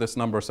attention to this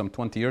number some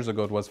 20 years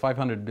ago, it was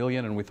 500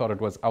 billion and we thought it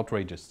was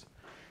outrageous.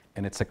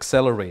 And it's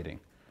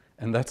accelerating.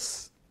 And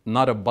that's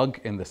not a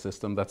bug in the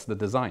system, that's the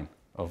design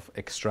of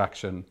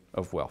extraction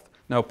of wealth.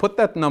 Now put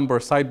that number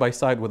side by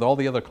side with all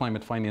the other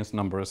climate finance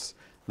numbers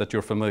that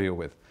you're familiar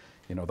with.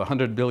 You know, the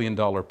 $100 billion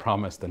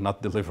promised and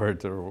not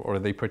delivered, or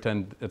they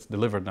pretend it's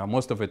delivered. Now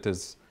most of it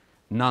is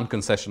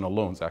non-concessional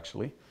loans,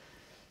 actually.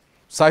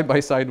 Side by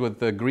side with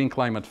the Green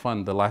Climate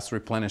Fund, the last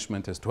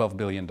replenishment is $12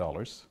 billion,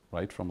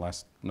 right, from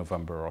last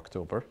November or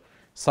October.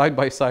 Side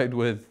by side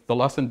with the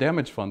Loss and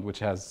Damage Fund, which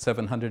has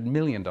 $700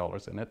 million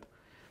in it.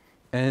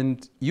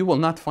 And you will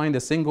not find a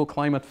single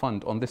climate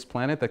fund on this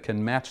planet that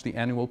can match the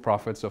annual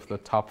profits of the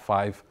top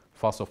 5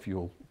 fossil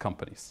fuel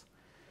companies.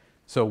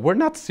 So we're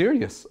not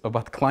serious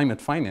about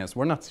climate finance.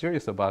 We're not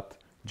serious about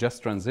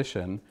just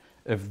transition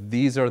if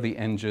these are the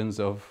engines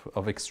of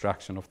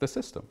extraction of the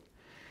system.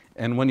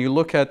 And when you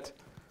look at,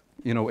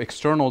 you know,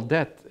 external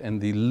debt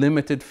and the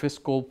limited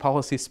fiscal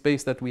policy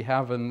space that we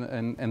have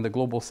in the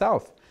global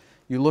south,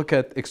 you look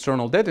at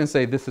external debt and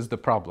say, this is the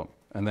problem.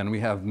 And then we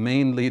have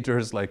main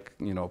leaders like,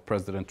 you know,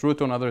 President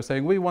Ruto and others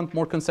saying, we want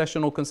more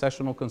concessional,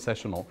 concessional,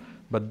 concessional,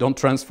 but don't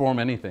transform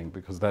anything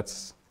because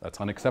that's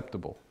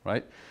unacceptable,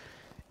 right?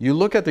 You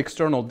look at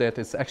external debt,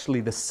 it's actually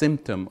the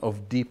symptom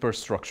of deeper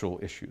structural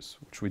issues,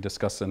 which we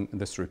discuss in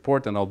this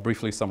report, and I'll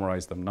briefly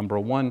summarize them. Number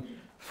 1,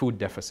 food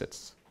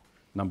deficits.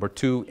 Number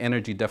 2,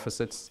 energy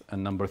deficits.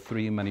 And number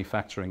 3,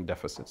 manufacturing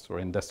deficits or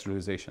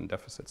industrialization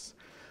deficits.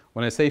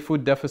 When I say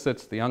food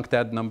deficits, the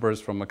UNCTAD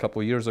numbers from a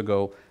couple of years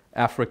ago,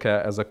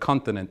 Africa as a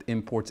continent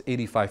imports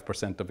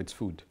 85% of its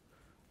food,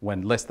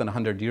 when less than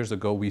 100 years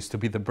ago we used to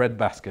be the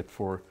breadbasket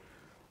for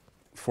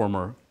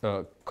former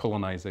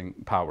colonizing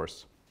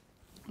powers.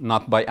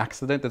 Not by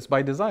accident, it's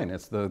by design.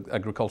 It's the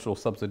agricultural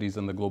subsidies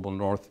in the global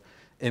north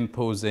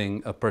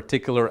imposing a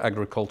particular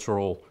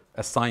agricultural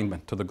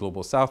assignment to the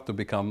global south to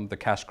become the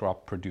cash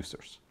crop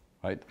producers,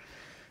 right?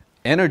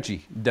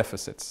 Energy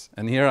deficits,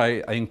 and here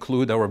I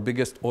include our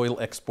biggest oil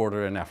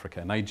exporter in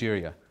Africa,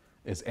 Nigeria,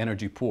 is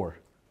energy poor.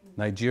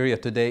 Nigeria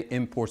today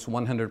imports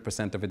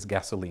 100% of its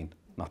gasoline,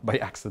 not by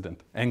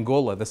accident.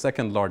 Angola, the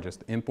second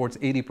largest, imports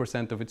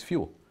 80% of its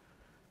fuel.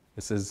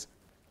 This is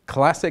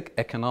classic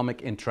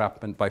economic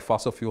entrapment by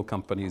fossil fuel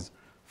companies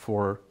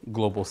for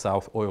global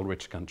south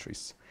oil-rich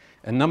countries.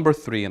 And number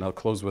 3, and I'll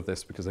close with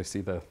this because I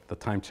see the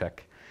time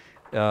check,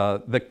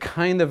 the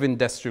kind of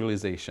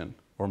industrialization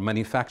or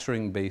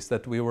manufacturing base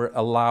that we were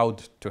allowed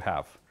to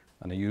have,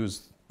 and I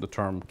use the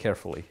term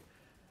carefully,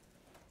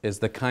 is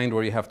the kind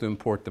where you have to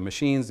import the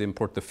machines,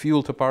 import the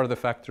fuel to power the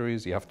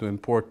factories, you have to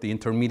import the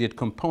intermediate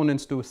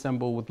components to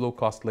assemble with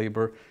low-cost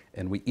labor,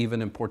 and we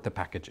even import the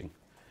packaging.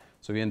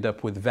 So you end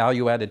up with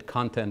value-added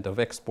content of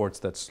exports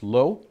that's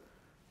low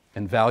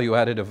and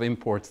value-added of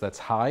imports that's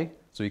high.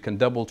 So you can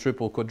double,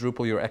 triple,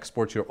 quadruple your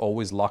exports. You're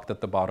always locked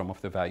at the bottom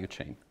of the value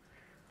chain.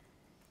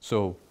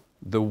 So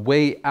the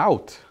way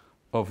out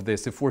of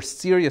this, if we're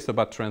serious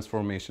about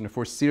transformation, if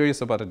we're serious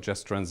about a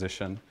just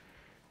transition,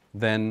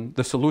 then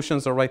the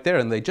solutions are right there.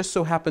 And they just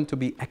so happen to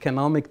be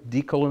economic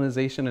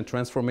decolonization and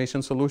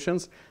transformation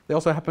solutions. They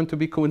also happen to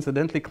be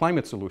coincidentally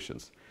climate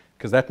solutions,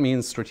 because that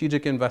means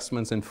strategic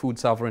investments in food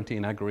sovereignty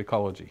and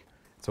agroecology.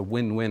 It's a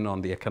win-win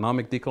on the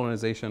economic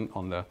decolonization,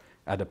 on the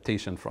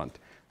adaptation front.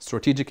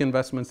 Strategic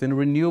investments in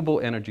renewable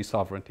energy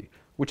sovereignty,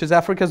 which is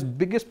Africa's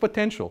biggest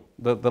potential.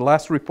 The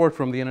last report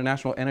from the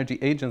International Energy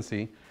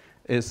Agency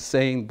is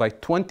saying by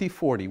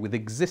 2040, with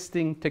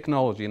existing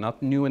technology,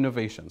 not new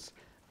innovations,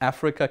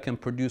 Africa can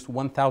produce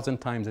 1,000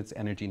 times its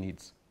energy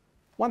needs.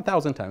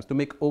 1,000 times, to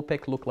make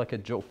OPEC look like a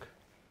joke,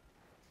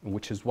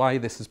 which is why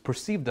this is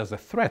perceived as a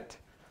threat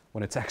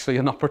when it's actually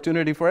an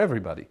opportunity for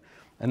everybody.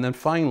 And then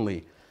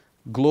finally,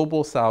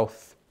 Global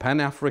South,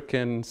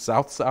 Pan-African,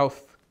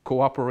 South-South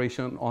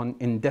cooperation on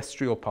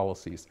industrial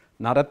policies,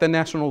 not at the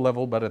national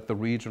level, but at the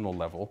regional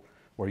level,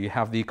 where you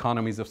have the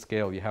economies of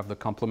scale, you have the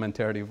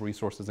complementarity of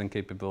resources and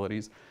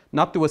capabilities,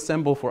 not to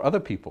assemble for other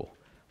people,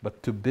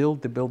 but to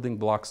build the building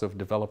blocks of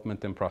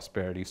development and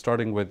prosperity,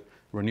 starting with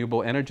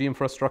renewable energy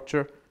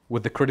infrastructure,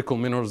 with the critical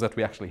minerals that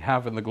we actually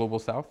have in the Global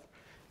South,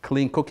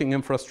 clean cooking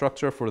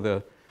infrastructure for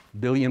the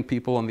billion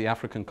people on the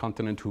African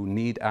continent who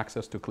need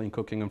access to clean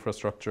cooking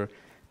infrastructure,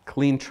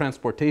 clean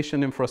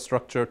transportation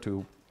infrastructure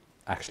to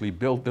actually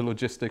build the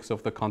logistics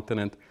of the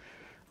continent.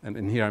 And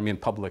in here I mean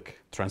public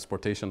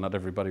transportation, not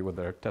everybody with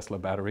their Tesla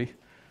battery.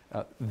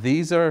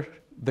 These are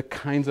the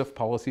kinds of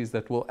policies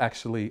that will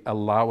actually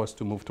allow us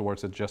to move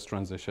towards a just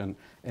transition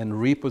and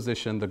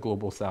reposition the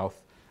Global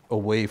South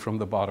away from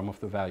the bottom of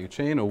the value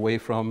chain, away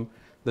from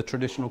the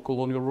traditional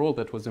colonial rule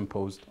that was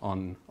imposed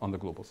on the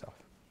Global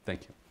South.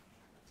 Thank you.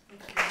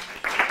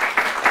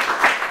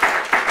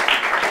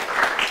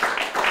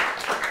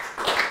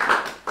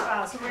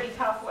 Wow, some really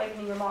powerful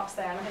opening remarks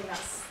there, and I think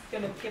that's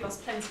going to give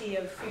us plenty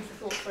of food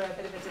for thought for a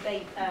bit of a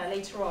debate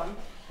later on.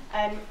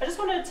 I just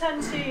want to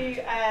turn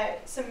to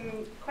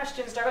some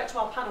questions direct to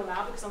our panel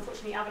now, because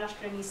unfortunately Avinash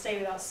can only stay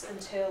with us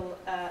until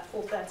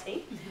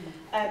 4:30.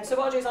 So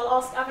what I'll do is I'll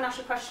ask Avinash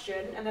a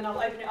question, and then I'll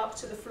open it up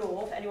to the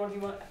floor for anyone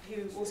who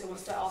also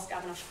wants to ask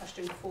Avinash a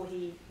question before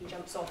he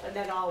jumps off, and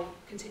then I'll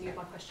continue with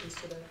my questions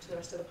to the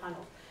rest of the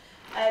panel.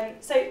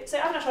 So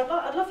Avinash,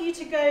 I'd love you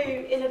to go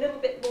in a little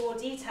bit more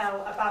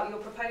detail about your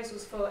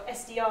proposals for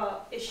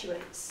SDR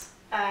issuance.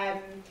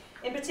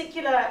 In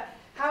particular,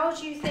 how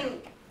do you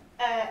think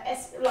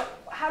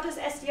how does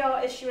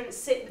SDR issuance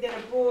sit within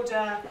a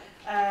broader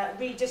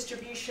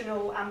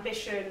redistributional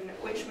ambition,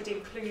 which would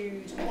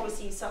include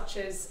policies such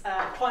as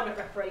climate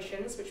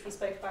reparations, which we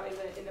spoke about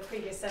in the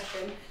previous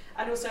session,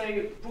 and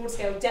also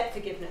broad-scale debt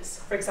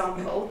forgiveness, for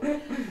example?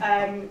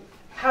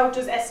 How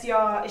does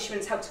SDR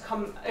issuance help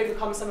to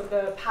overcome some of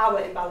the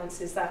power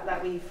imbalances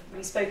that we've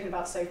spoken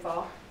about so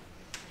far?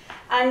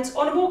 And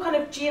on a more kind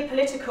of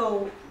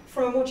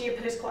from a more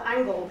geopolitical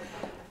angle,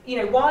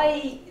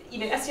 why,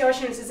 SDR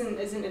issuance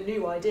isn't a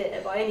new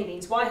idea by any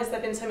means. Why has there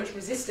been so much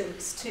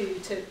resistance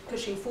to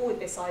pushing forward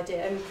this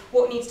idea, and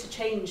what needs to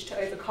change to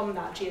overcome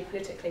that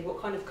geopolitically? What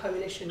kind of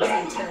coalitions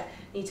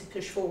need to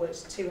push forward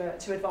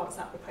to advance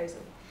that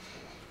proposal?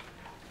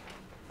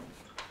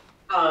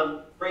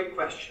 Great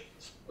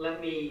questions.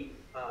 Let me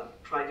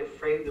try to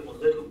frame them a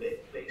little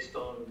bit based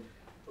on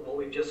what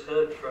we've just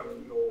heard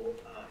from your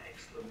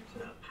excellent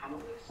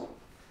panelists.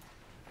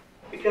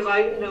 Because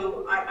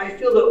I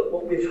feel that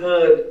what we've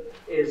heard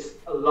is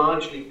a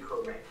largely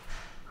correct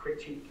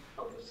critique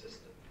of the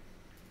system.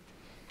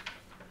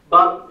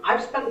 But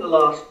I've spent the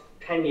last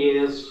 10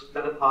 years,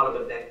 better part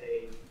of a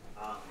decade,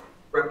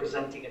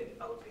 representing a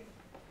developing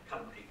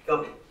country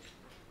government.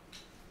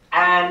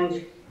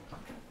 And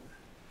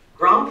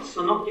grants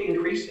are not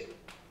increasing.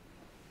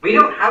 We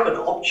don't have an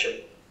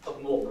option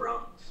of more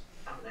grants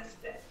and less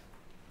debt.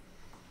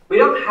 We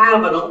don't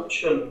have an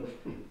option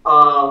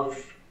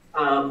of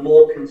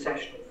more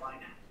concessional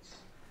finance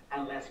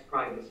and less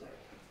private sector.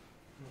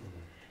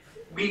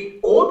 We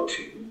ought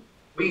to,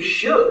 we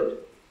should.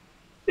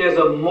 There's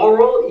a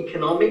moral,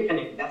 economic, and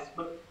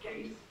investment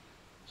case,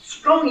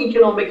 strong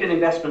economic and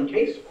investment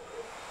case,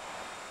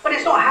 but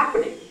it's not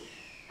happening.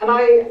 And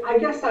I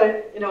guess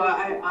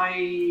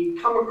I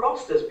come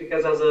across this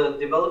because as a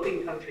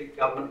developing country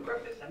government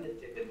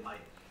representative in my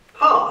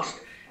past,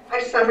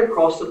 I sat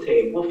across the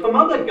table from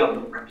other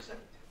government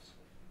representatives.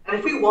 And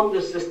if we want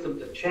the system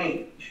to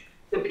change,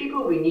 the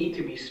people we need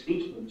to be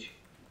speaking to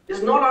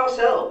is not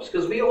ourselves,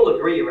 because we all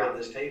agree around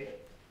this table.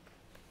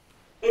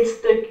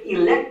 It's the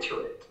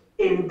electorate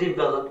in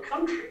developed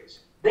countries.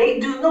 They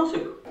do not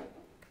agree.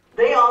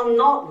 They are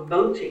not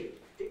voting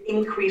to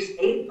increase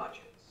aid budgets.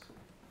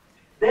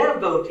 They're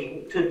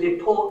voting to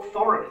deport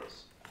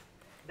foreigners.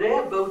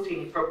 They're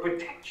voting for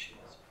protectionism.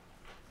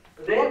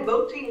 They're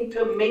voting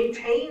to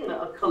maintain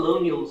a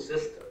colonial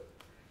system,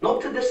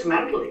 not to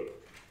dismantle it.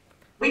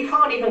 We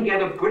can't even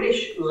get a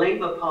British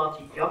Labour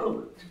Party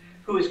government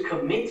who is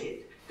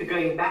committed to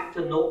going back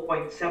to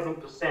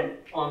 0.7%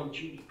 on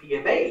GDP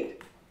of aid.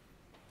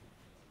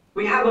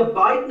 We have a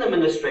Biden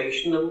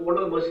administration, one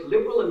of the most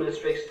liberal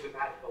administrations we've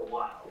had for a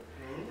while.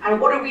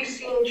 And what are we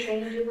seeing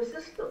change in the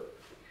system?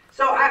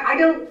 So I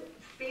don't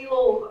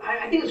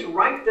I think it's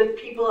right that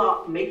people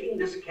are making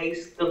this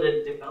case to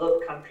the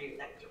developed country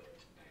electorate.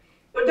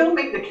 But don't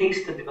make the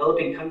case to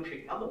developing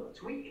country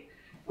governments.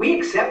 We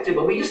accept it,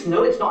 but we just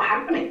know it's not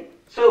happening.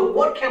 So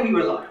what can we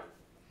rely on?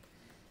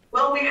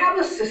 Well, we have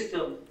a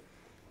system,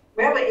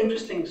 we have an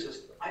interesting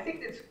system. I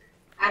think it's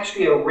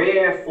actually a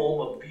rare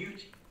form of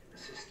beauty in the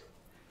system,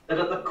 that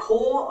at the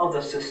core of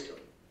the system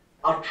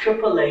are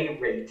AAA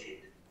rated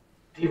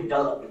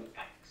development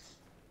banks.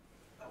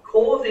 The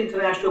core of the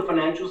international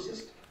financial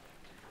system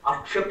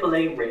are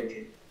AAA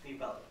rated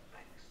development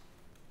banks.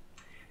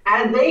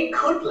 And they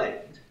could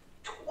lend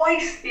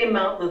twice the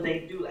amount that they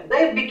do lend.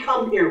 They've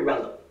become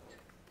irrelevant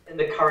in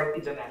the current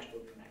international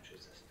financial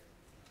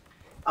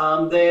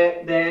system.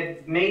 Their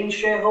main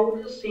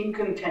shareholders seem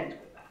content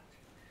with that.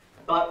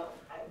 But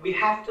we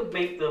have to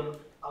make them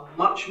a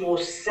much more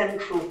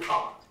central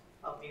part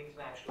of the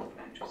international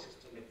financial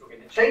system if we're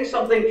going to change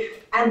something.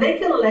 And they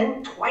can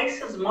lend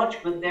twice as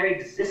much with their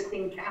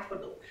existing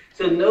capital.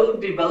 So no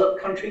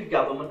developed country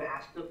government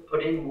has to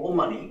put in more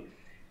money.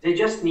 They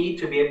just need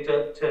to be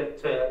able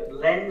to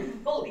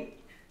lend fully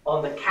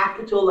on the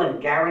capital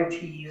and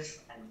guarantees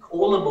and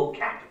callable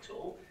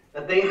capital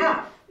that they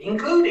have,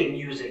 including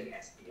using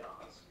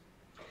SDRs.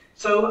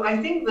 So I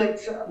think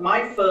that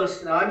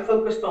I'm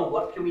focused on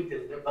what can we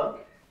deliver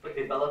for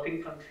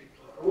developing country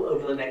people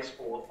over the next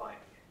 4 or 5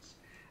 years.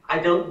 I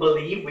don't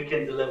believe we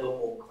can deliver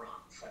more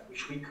grants. I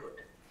wish we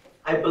could.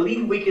 I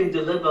believe we can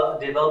deliver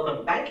a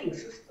development banking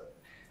system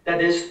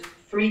that is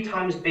 3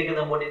 times bigger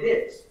than what it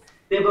is.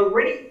 They've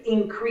already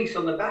increased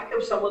on the back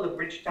of some of the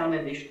Bridgetown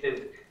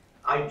Initiative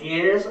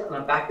ideas and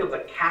the back of the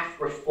CAF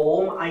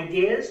reform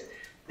ideas.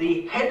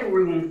 The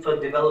headroom for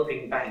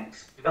development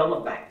banks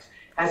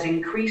has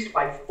increased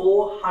by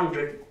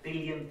 $400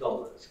 billion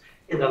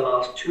in the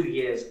last 2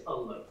 years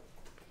alone.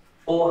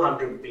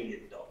 $400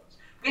 billion.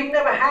 We've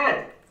never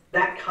had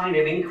that kind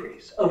of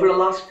increase over the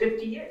last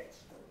 50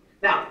 years.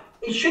 Now,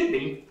 it should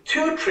be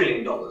 $2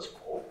 trillion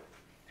more,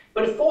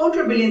 but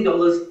 $400 billion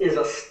is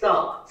a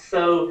start.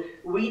 So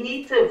we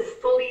need to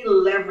fully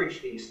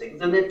leverage these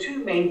things. And there are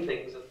 2 main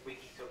things that we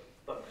need to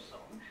focus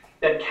on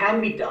that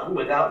can be done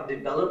without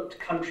developed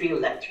country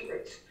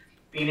electorates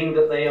feeling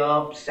that they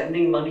are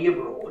sending money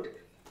abroad.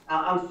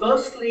 And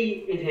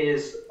firstly, it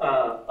is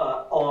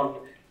on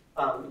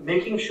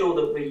making sure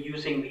that we're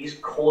using these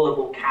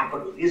callable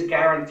capital, these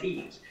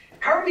guarantees.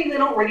 Currently, they're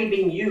not really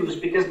being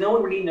used because no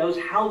one really knows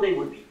how they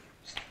would be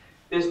used.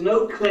 There's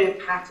no clear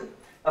pattern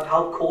of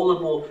how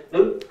callable,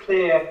 no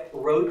clear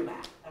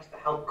roadmap as to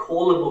how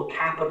callable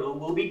capital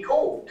will be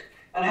called.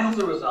 And as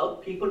a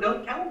result, people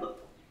don't count them.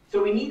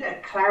 So we need a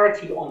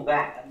clarity on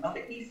that. And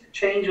nothing needs to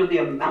change with the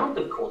amount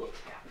of callable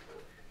capital.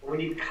 We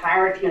need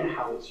clarity on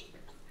how it's used.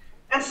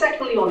 And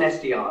secondly, on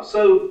SDR.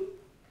 So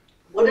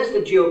what is the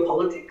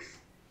geopolitics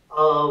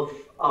of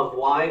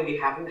why we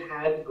haven't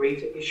had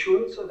greater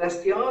issuance of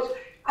SDRs?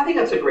 I think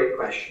that's a great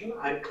question.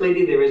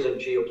 Clearly, there is a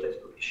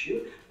geopolitical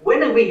issue.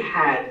 When have we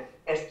had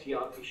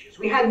SDR issues?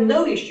 We had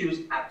no issues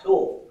at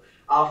all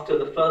after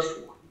the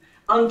first one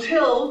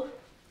until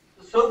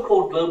the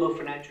so-called global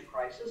financial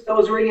crisis. That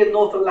was really a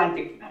North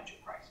Atlantic financial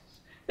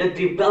crisis that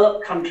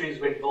developed countries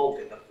were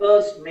involved in. The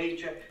first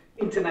major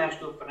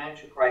international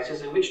financial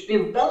crisis in which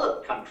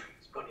developed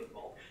countries got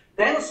involved.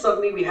 Then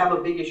suddenly we have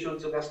a big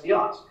issuance of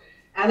SDRs.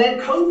 And then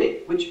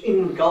COVID, which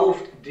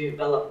engulfed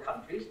developed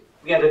countries,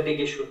 we had a big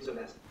issuance of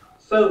SDRs.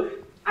 So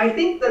I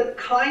think that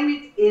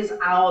climate is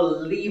our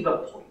lever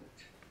point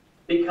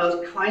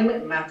because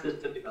climate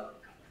matters to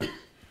developed countries.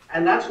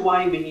 And that's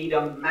why we need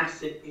a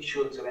massive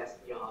issuance of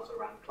SDRs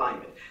around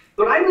climate.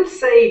 But I would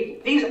say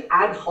these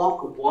ad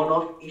hoc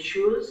one-off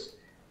issuers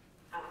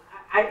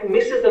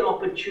misses an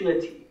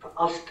opportunity for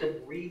us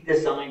to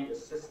redesign the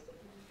system.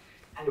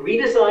 And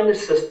redesign the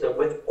system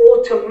with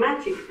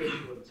automatic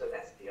issuance of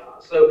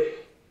SDR. So,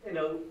 you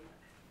know,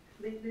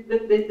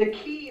 the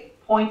key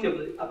point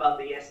about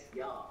the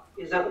SDR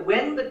is that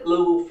when the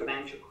global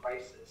financial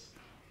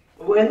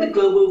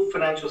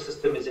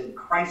system is in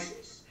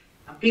crisis,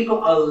 and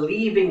people are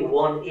leaving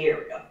one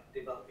area,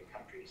 developing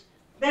countries,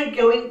 they're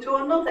going to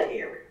another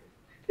area.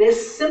 There's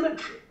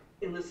symmetry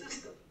in the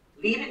system,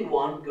 leaving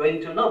one,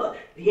 going to another.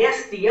 The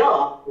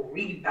SDR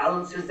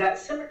rebalances that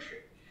symmetry.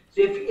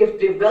 So if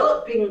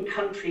developing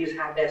countries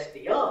have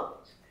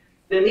SDRs,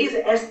 then these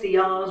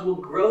SDRs will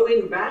grow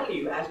in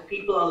value as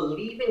people are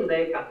leaving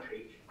their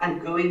country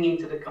and going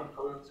into the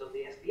components of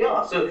the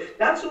SDR. So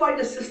that's why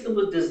the system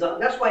was designed,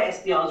 that's why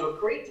SDRs were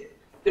created,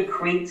 to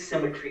create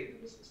symmetry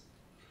in the system.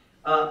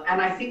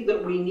 And I think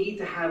that we need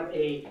to have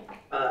a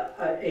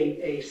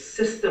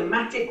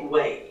systematic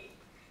way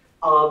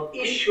of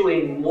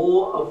issuing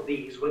more of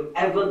these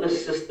whenever the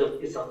system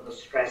is under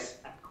stress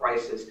and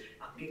crisis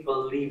and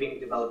people are leaving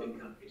developing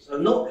countries. So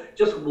not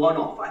just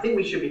one-off. I think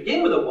we should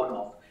begin with a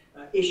one-off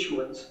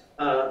issuance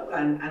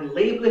and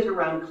label it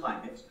around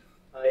climate.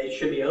 It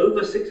should be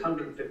over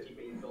 $650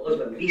 billion,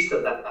 but at least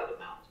at that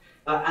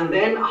amount. And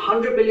then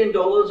 $100 billion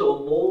or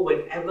more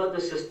whenever the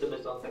system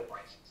is under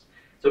crisis.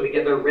 So we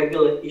get a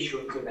regular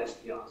issuance of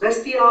SDRs.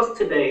 SDRs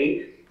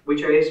today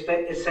which are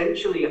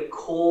essentially a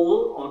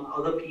call on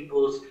other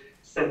people's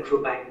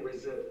central bank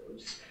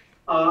reserves,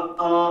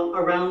 are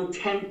around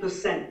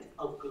 10%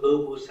 of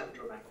global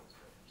central bank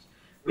reserves.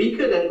 We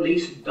could at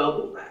least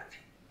double that.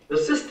 The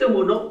system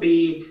will not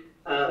be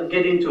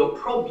get into a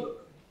problem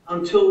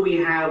until we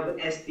have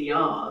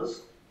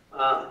SDRs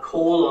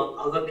call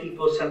on other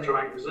people's central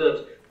bank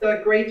reserves that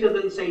are greater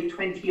than, say,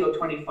 20 or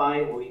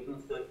 25 or even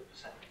 30%.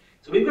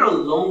 So we've got a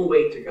long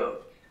way to go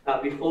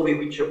before we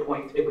reach a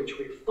point in which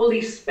we've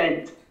fully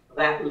spent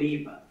that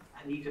lever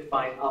and need to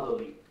find other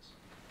levers.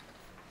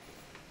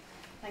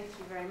 Thank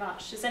you very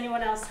much. Does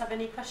anyone else have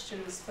any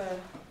questions for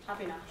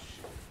Avinash?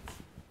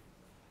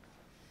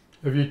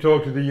 Have you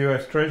talked to the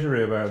US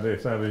Treasury about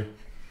this, Avi?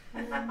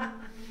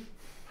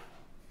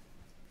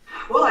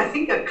 Well, I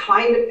think a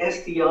climate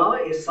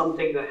SDR is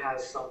something that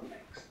has some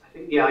legs. I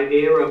think the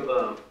idea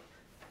of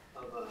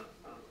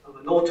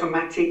an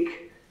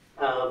automatic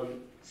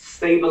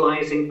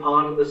stabilizing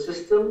part of the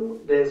system,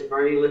 there's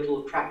very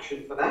little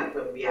traction for that,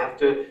 but we have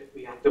to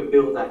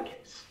build that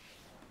case.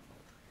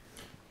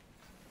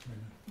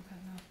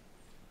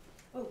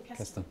 Oh,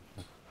 Keston.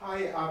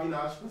 Hi,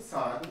 Avinash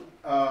Basani.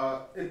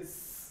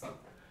 It's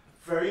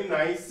very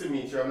nice to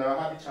meet you. I've never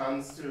had a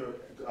chance to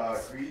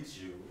greet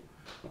you.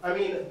 I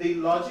mean, the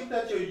logic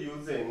that you're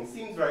using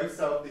seems very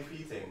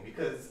self-defeating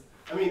because,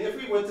 I mean, if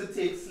we were to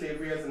take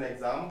slavery as an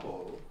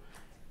example,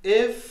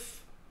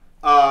 if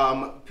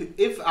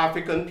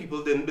African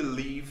people didn't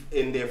believe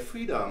in their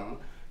freedom,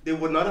 they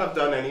would not have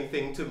done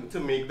anything to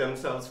make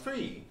themselves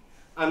free.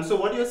 And so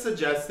what you're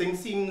suggesting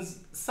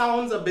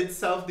sounds a bit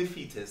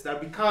self-defeatist,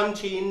 that we can't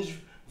change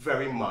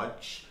very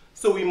much,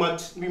 so we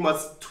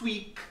must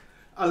tweak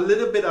a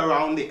little bit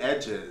around the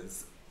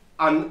edges,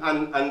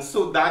 and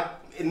so that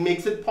it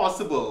makes it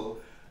possible,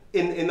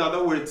 in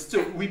other words,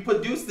 to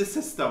reproduce the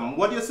system.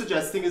 What you're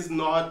suggesting is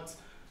not,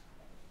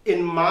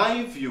 in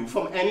my view,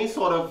 from any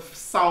sort of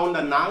sound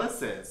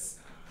analysis,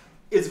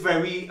 is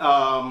very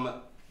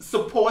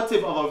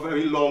supportive of a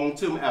very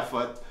long-term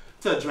effort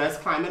to address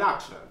climate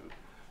action.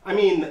 I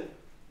mean,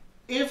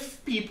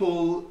 if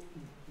people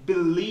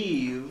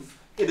believe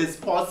it is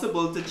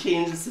possible to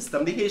change the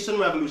system, the Haitian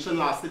Revolution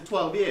lasted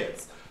 12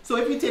 years. So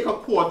if you take a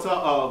quarter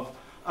of,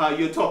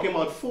 you're talking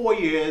about 4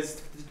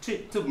 years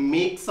to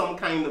make some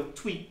kind of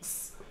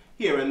tweaks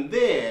here and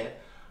there,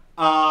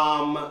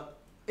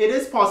 it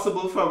is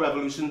possible for a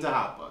revolution to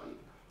happen.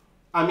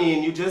 I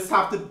mean, you just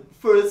have to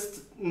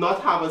first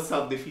not have a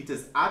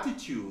self-defeatist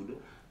attitude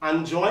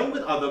and join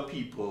with other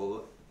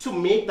people to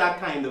make that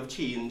kind of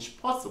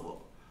change possible.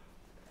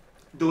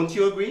 Don't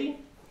you agree?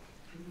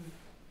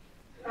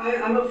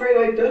 I'm afraid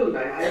I don't.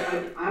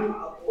 I'm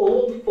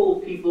all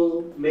for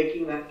people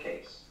making that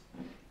case.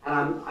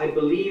 I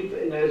believe,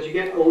 as you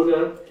get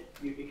older,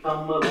 you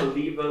become a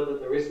believer that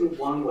there isn't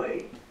one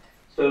way.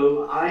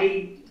 So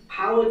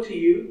power to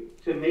you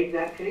to make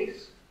that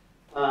case.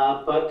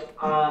 But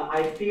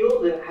I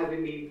feel that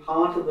having been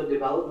part of the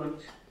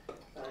development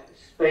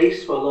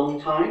space for a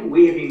long time,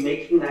 we have been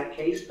making that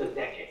case for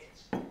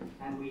decades,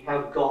 and we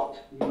have got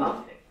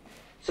nothing.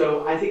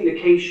 So I think the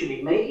case should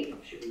be made,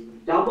 should be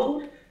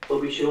doubled, but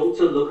we should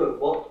also look at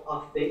what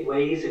are the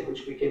ways in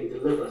which we can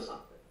deliver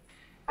something.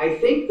 I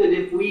think that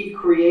if we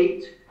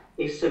create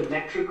a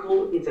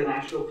symmetrical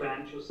international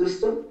financial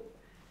system,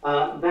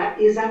 that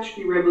is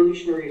actually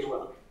revolutionary as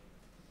well.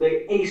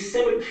 The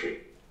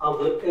asymmetry of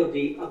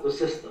the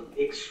system,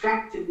 the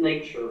extractive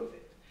nature of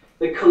it,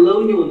 the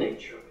colonial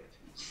nature of it,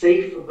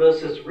 safe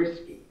versus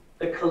risky,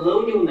 the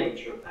colonial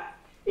nature of that.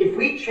 If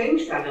we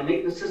change that and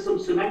make the system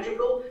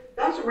symmetrical,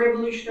 that's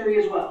revolutionary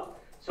as well.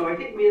 So I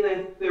think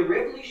the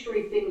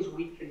revolutionary things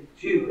we can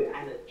do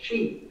and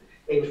achieve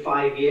in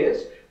 5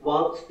 years,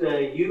 whilst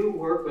you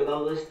work with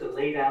others to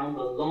lay down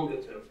the longer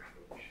term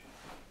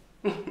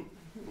revolution.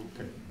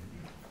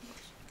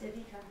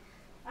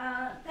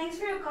 Thanks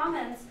for your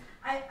comments.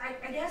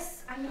 I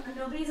guess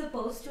nobody's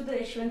opposed to the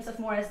issuance of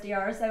more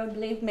SDRs, I would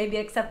believe, maybe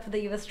except for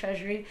the US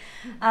Treasury.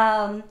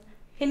 Can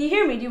you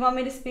hear me? Do you want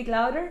me to speak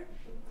louder?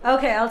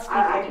 Okay, I'll speak.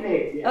 I can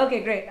hear you. Yeah.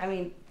 Okay, great. I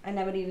mean, I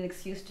never need an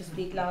excuse to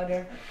speak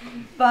louder.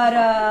 But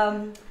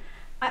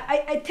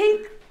I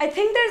think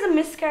there's a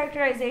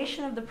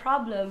mischaracterization of the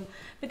problem,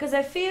 because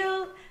I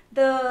feel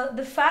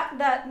the fact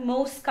that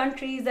most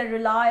countries that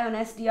rely on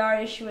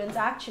SDR issuance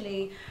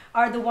actually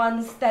are the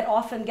ones that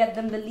often get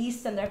them the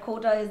least and their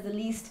quota is the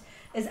least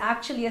is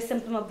actually a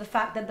symptom of the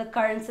fact that the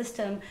current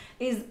system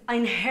is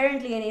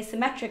inherently an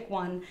asymmetric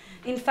one.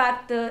 In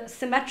fact, the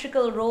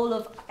symmetrical role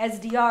of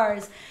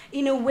SDRs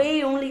in a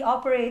way only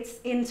operates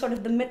in sort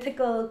of the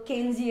mythical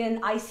Keynesian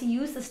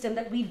ICU system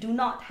that we do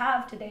not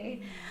have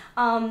today.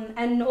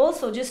 And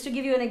also, just to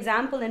give you an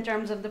example in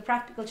terms of the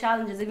practical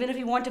challenges, even if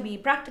you want to be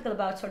practical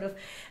about sort of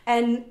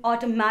an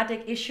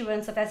automatic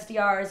issuance of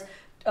SDRs,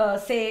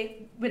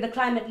 say with a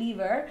climate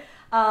lever,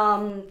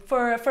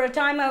 for a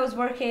time I was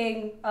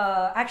working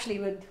actually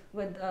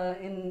with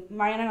in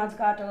Mariana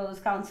Mazzucato's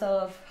council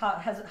of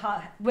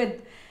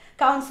with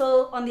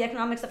Council on the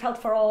Economics of Health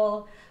for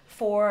All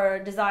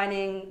for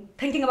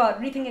thinking about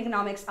rethinking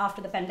economics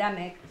after the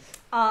pandemic.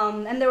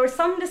 And there were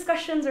some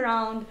discussions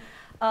around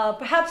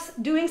perhaps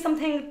doing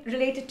something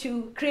related to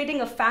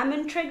creating a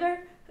famine trigger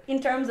in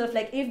terms of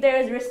like if there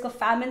is risk of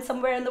famine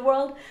somewhere in the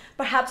world,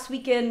 perhaps we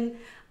can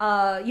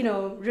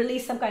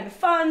release some kind of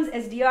funds,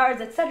 SDRs,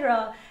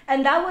 etc.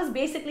 And that was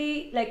basically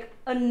like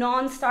a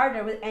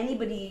non-starter with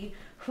anybody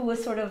who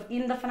was sort of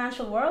in the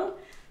financial world,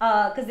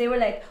 because they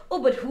were like, oh,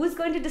 but who's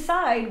going to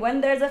decide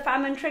when there's a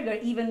famine trigger,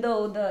 even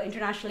though the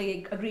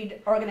internationally agreed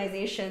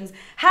organizations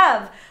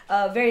have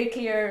very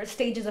clear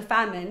stages of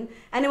famine.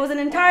 And it was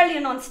entirely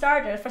a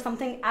non-starter for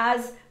something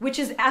which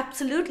is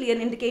absolutely an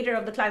indicator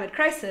of the climate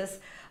crisis,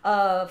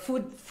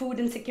 food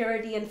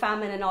insecurity and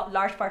famine in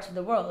large parts of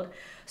the world.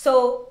 So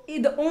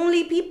the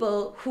only people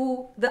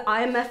who the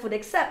IMF would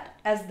accept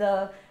as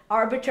the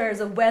arbiters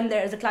of when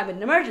there is a climate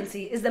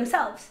emergency is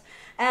themselves.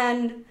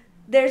 And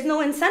there's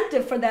no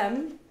incentive for them,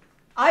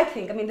 I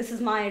think, I mean, this is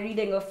my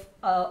reading of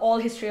all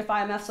history of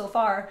IMF so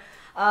far,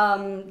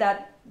 that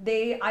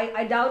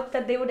I doubt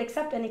that they would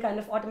accept any kind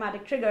of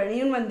automatic trigger. And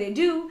even when they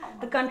do,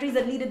 the countries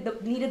that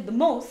needed the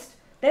most,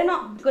 they're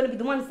not going to be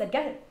the ones that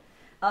get it.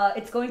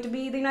 It's going to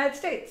be the United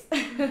States.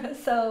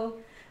 So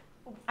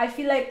I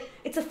feel like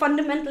it's a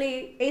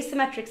fundamentally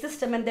asymmetric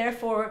system, and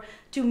therefore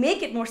to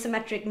make it more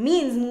symmetric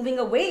means moving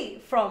away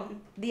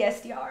from the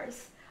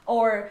SDRs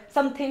or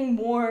something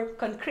more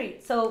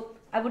concrete. So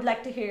I would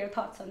like to hear your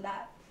thoughts on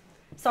that.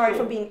 Sorry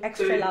for being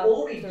extra loud.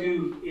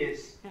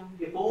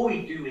 If all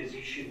we do is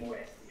issue more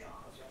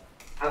SDRs,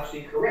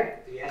 absolutely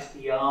correct. The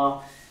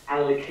SDR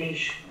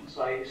allocations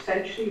are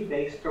essentially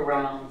based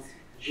around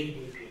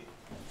GDP.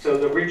 So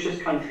the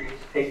richest countries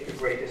take the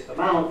greatest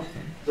amount,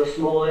 the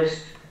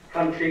smallest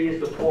countries,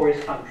 the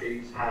poorest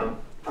countries have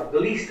the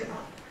least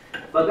amount.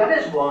 But that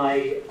is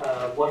why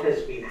what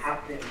has been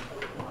happening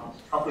over the last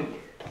couple of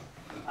years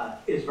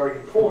is very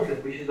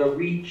important, which is a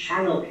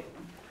rechanneling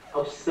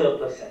of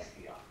surplus SDR.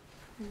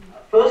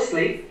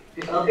 Firstly,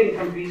 developing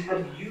countries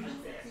have used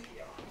their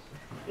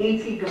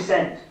SDRs.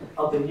 80%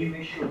 of the new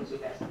issuance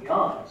of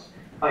SDRs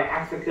by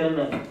African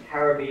and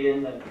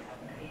Caribbean and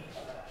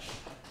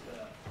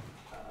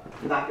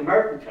Latin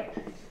American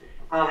countries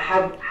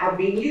have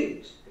been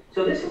used.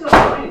 So this is a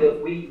sign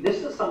that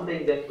this is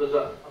something that was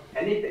a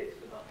benefit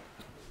to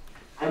development,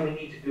 and we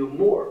need to do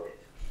more of it.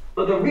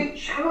 But the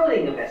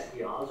rechanneling of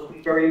SDRs will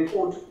be very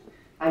important.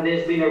 And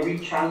there's been a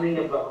rechanneling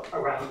of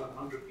around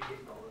 $100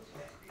 billion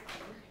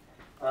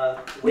of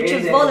SDRs. Which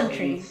is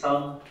voluntary.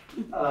 Some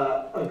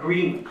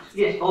agreement.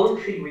 Yes,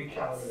 voluntary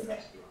rechanneling of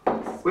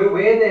SDRs.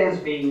 Where there has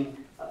been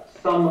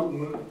some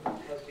movement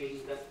has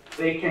been that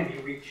they can be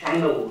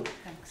rechanneled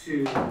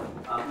to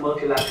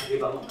multilateral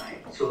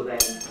development, so then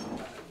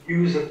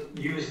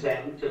use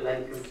them to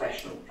lend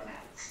concessional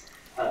finance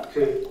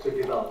to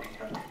developing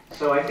countries.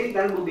 So I think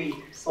that will be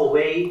a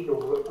way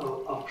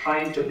of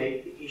trying to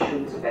make the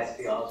issuance of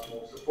SDRs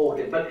more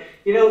supportive. But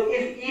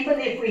even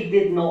if we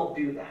did not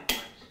do that,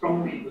 I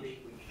strongly believe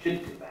we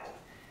should do that.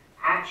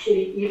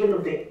 Actually, even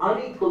with the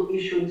unequal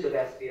issuance of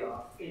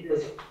SDR,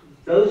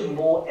 those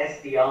more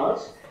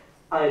SDRs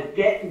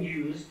get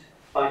used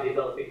by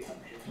developing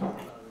countries.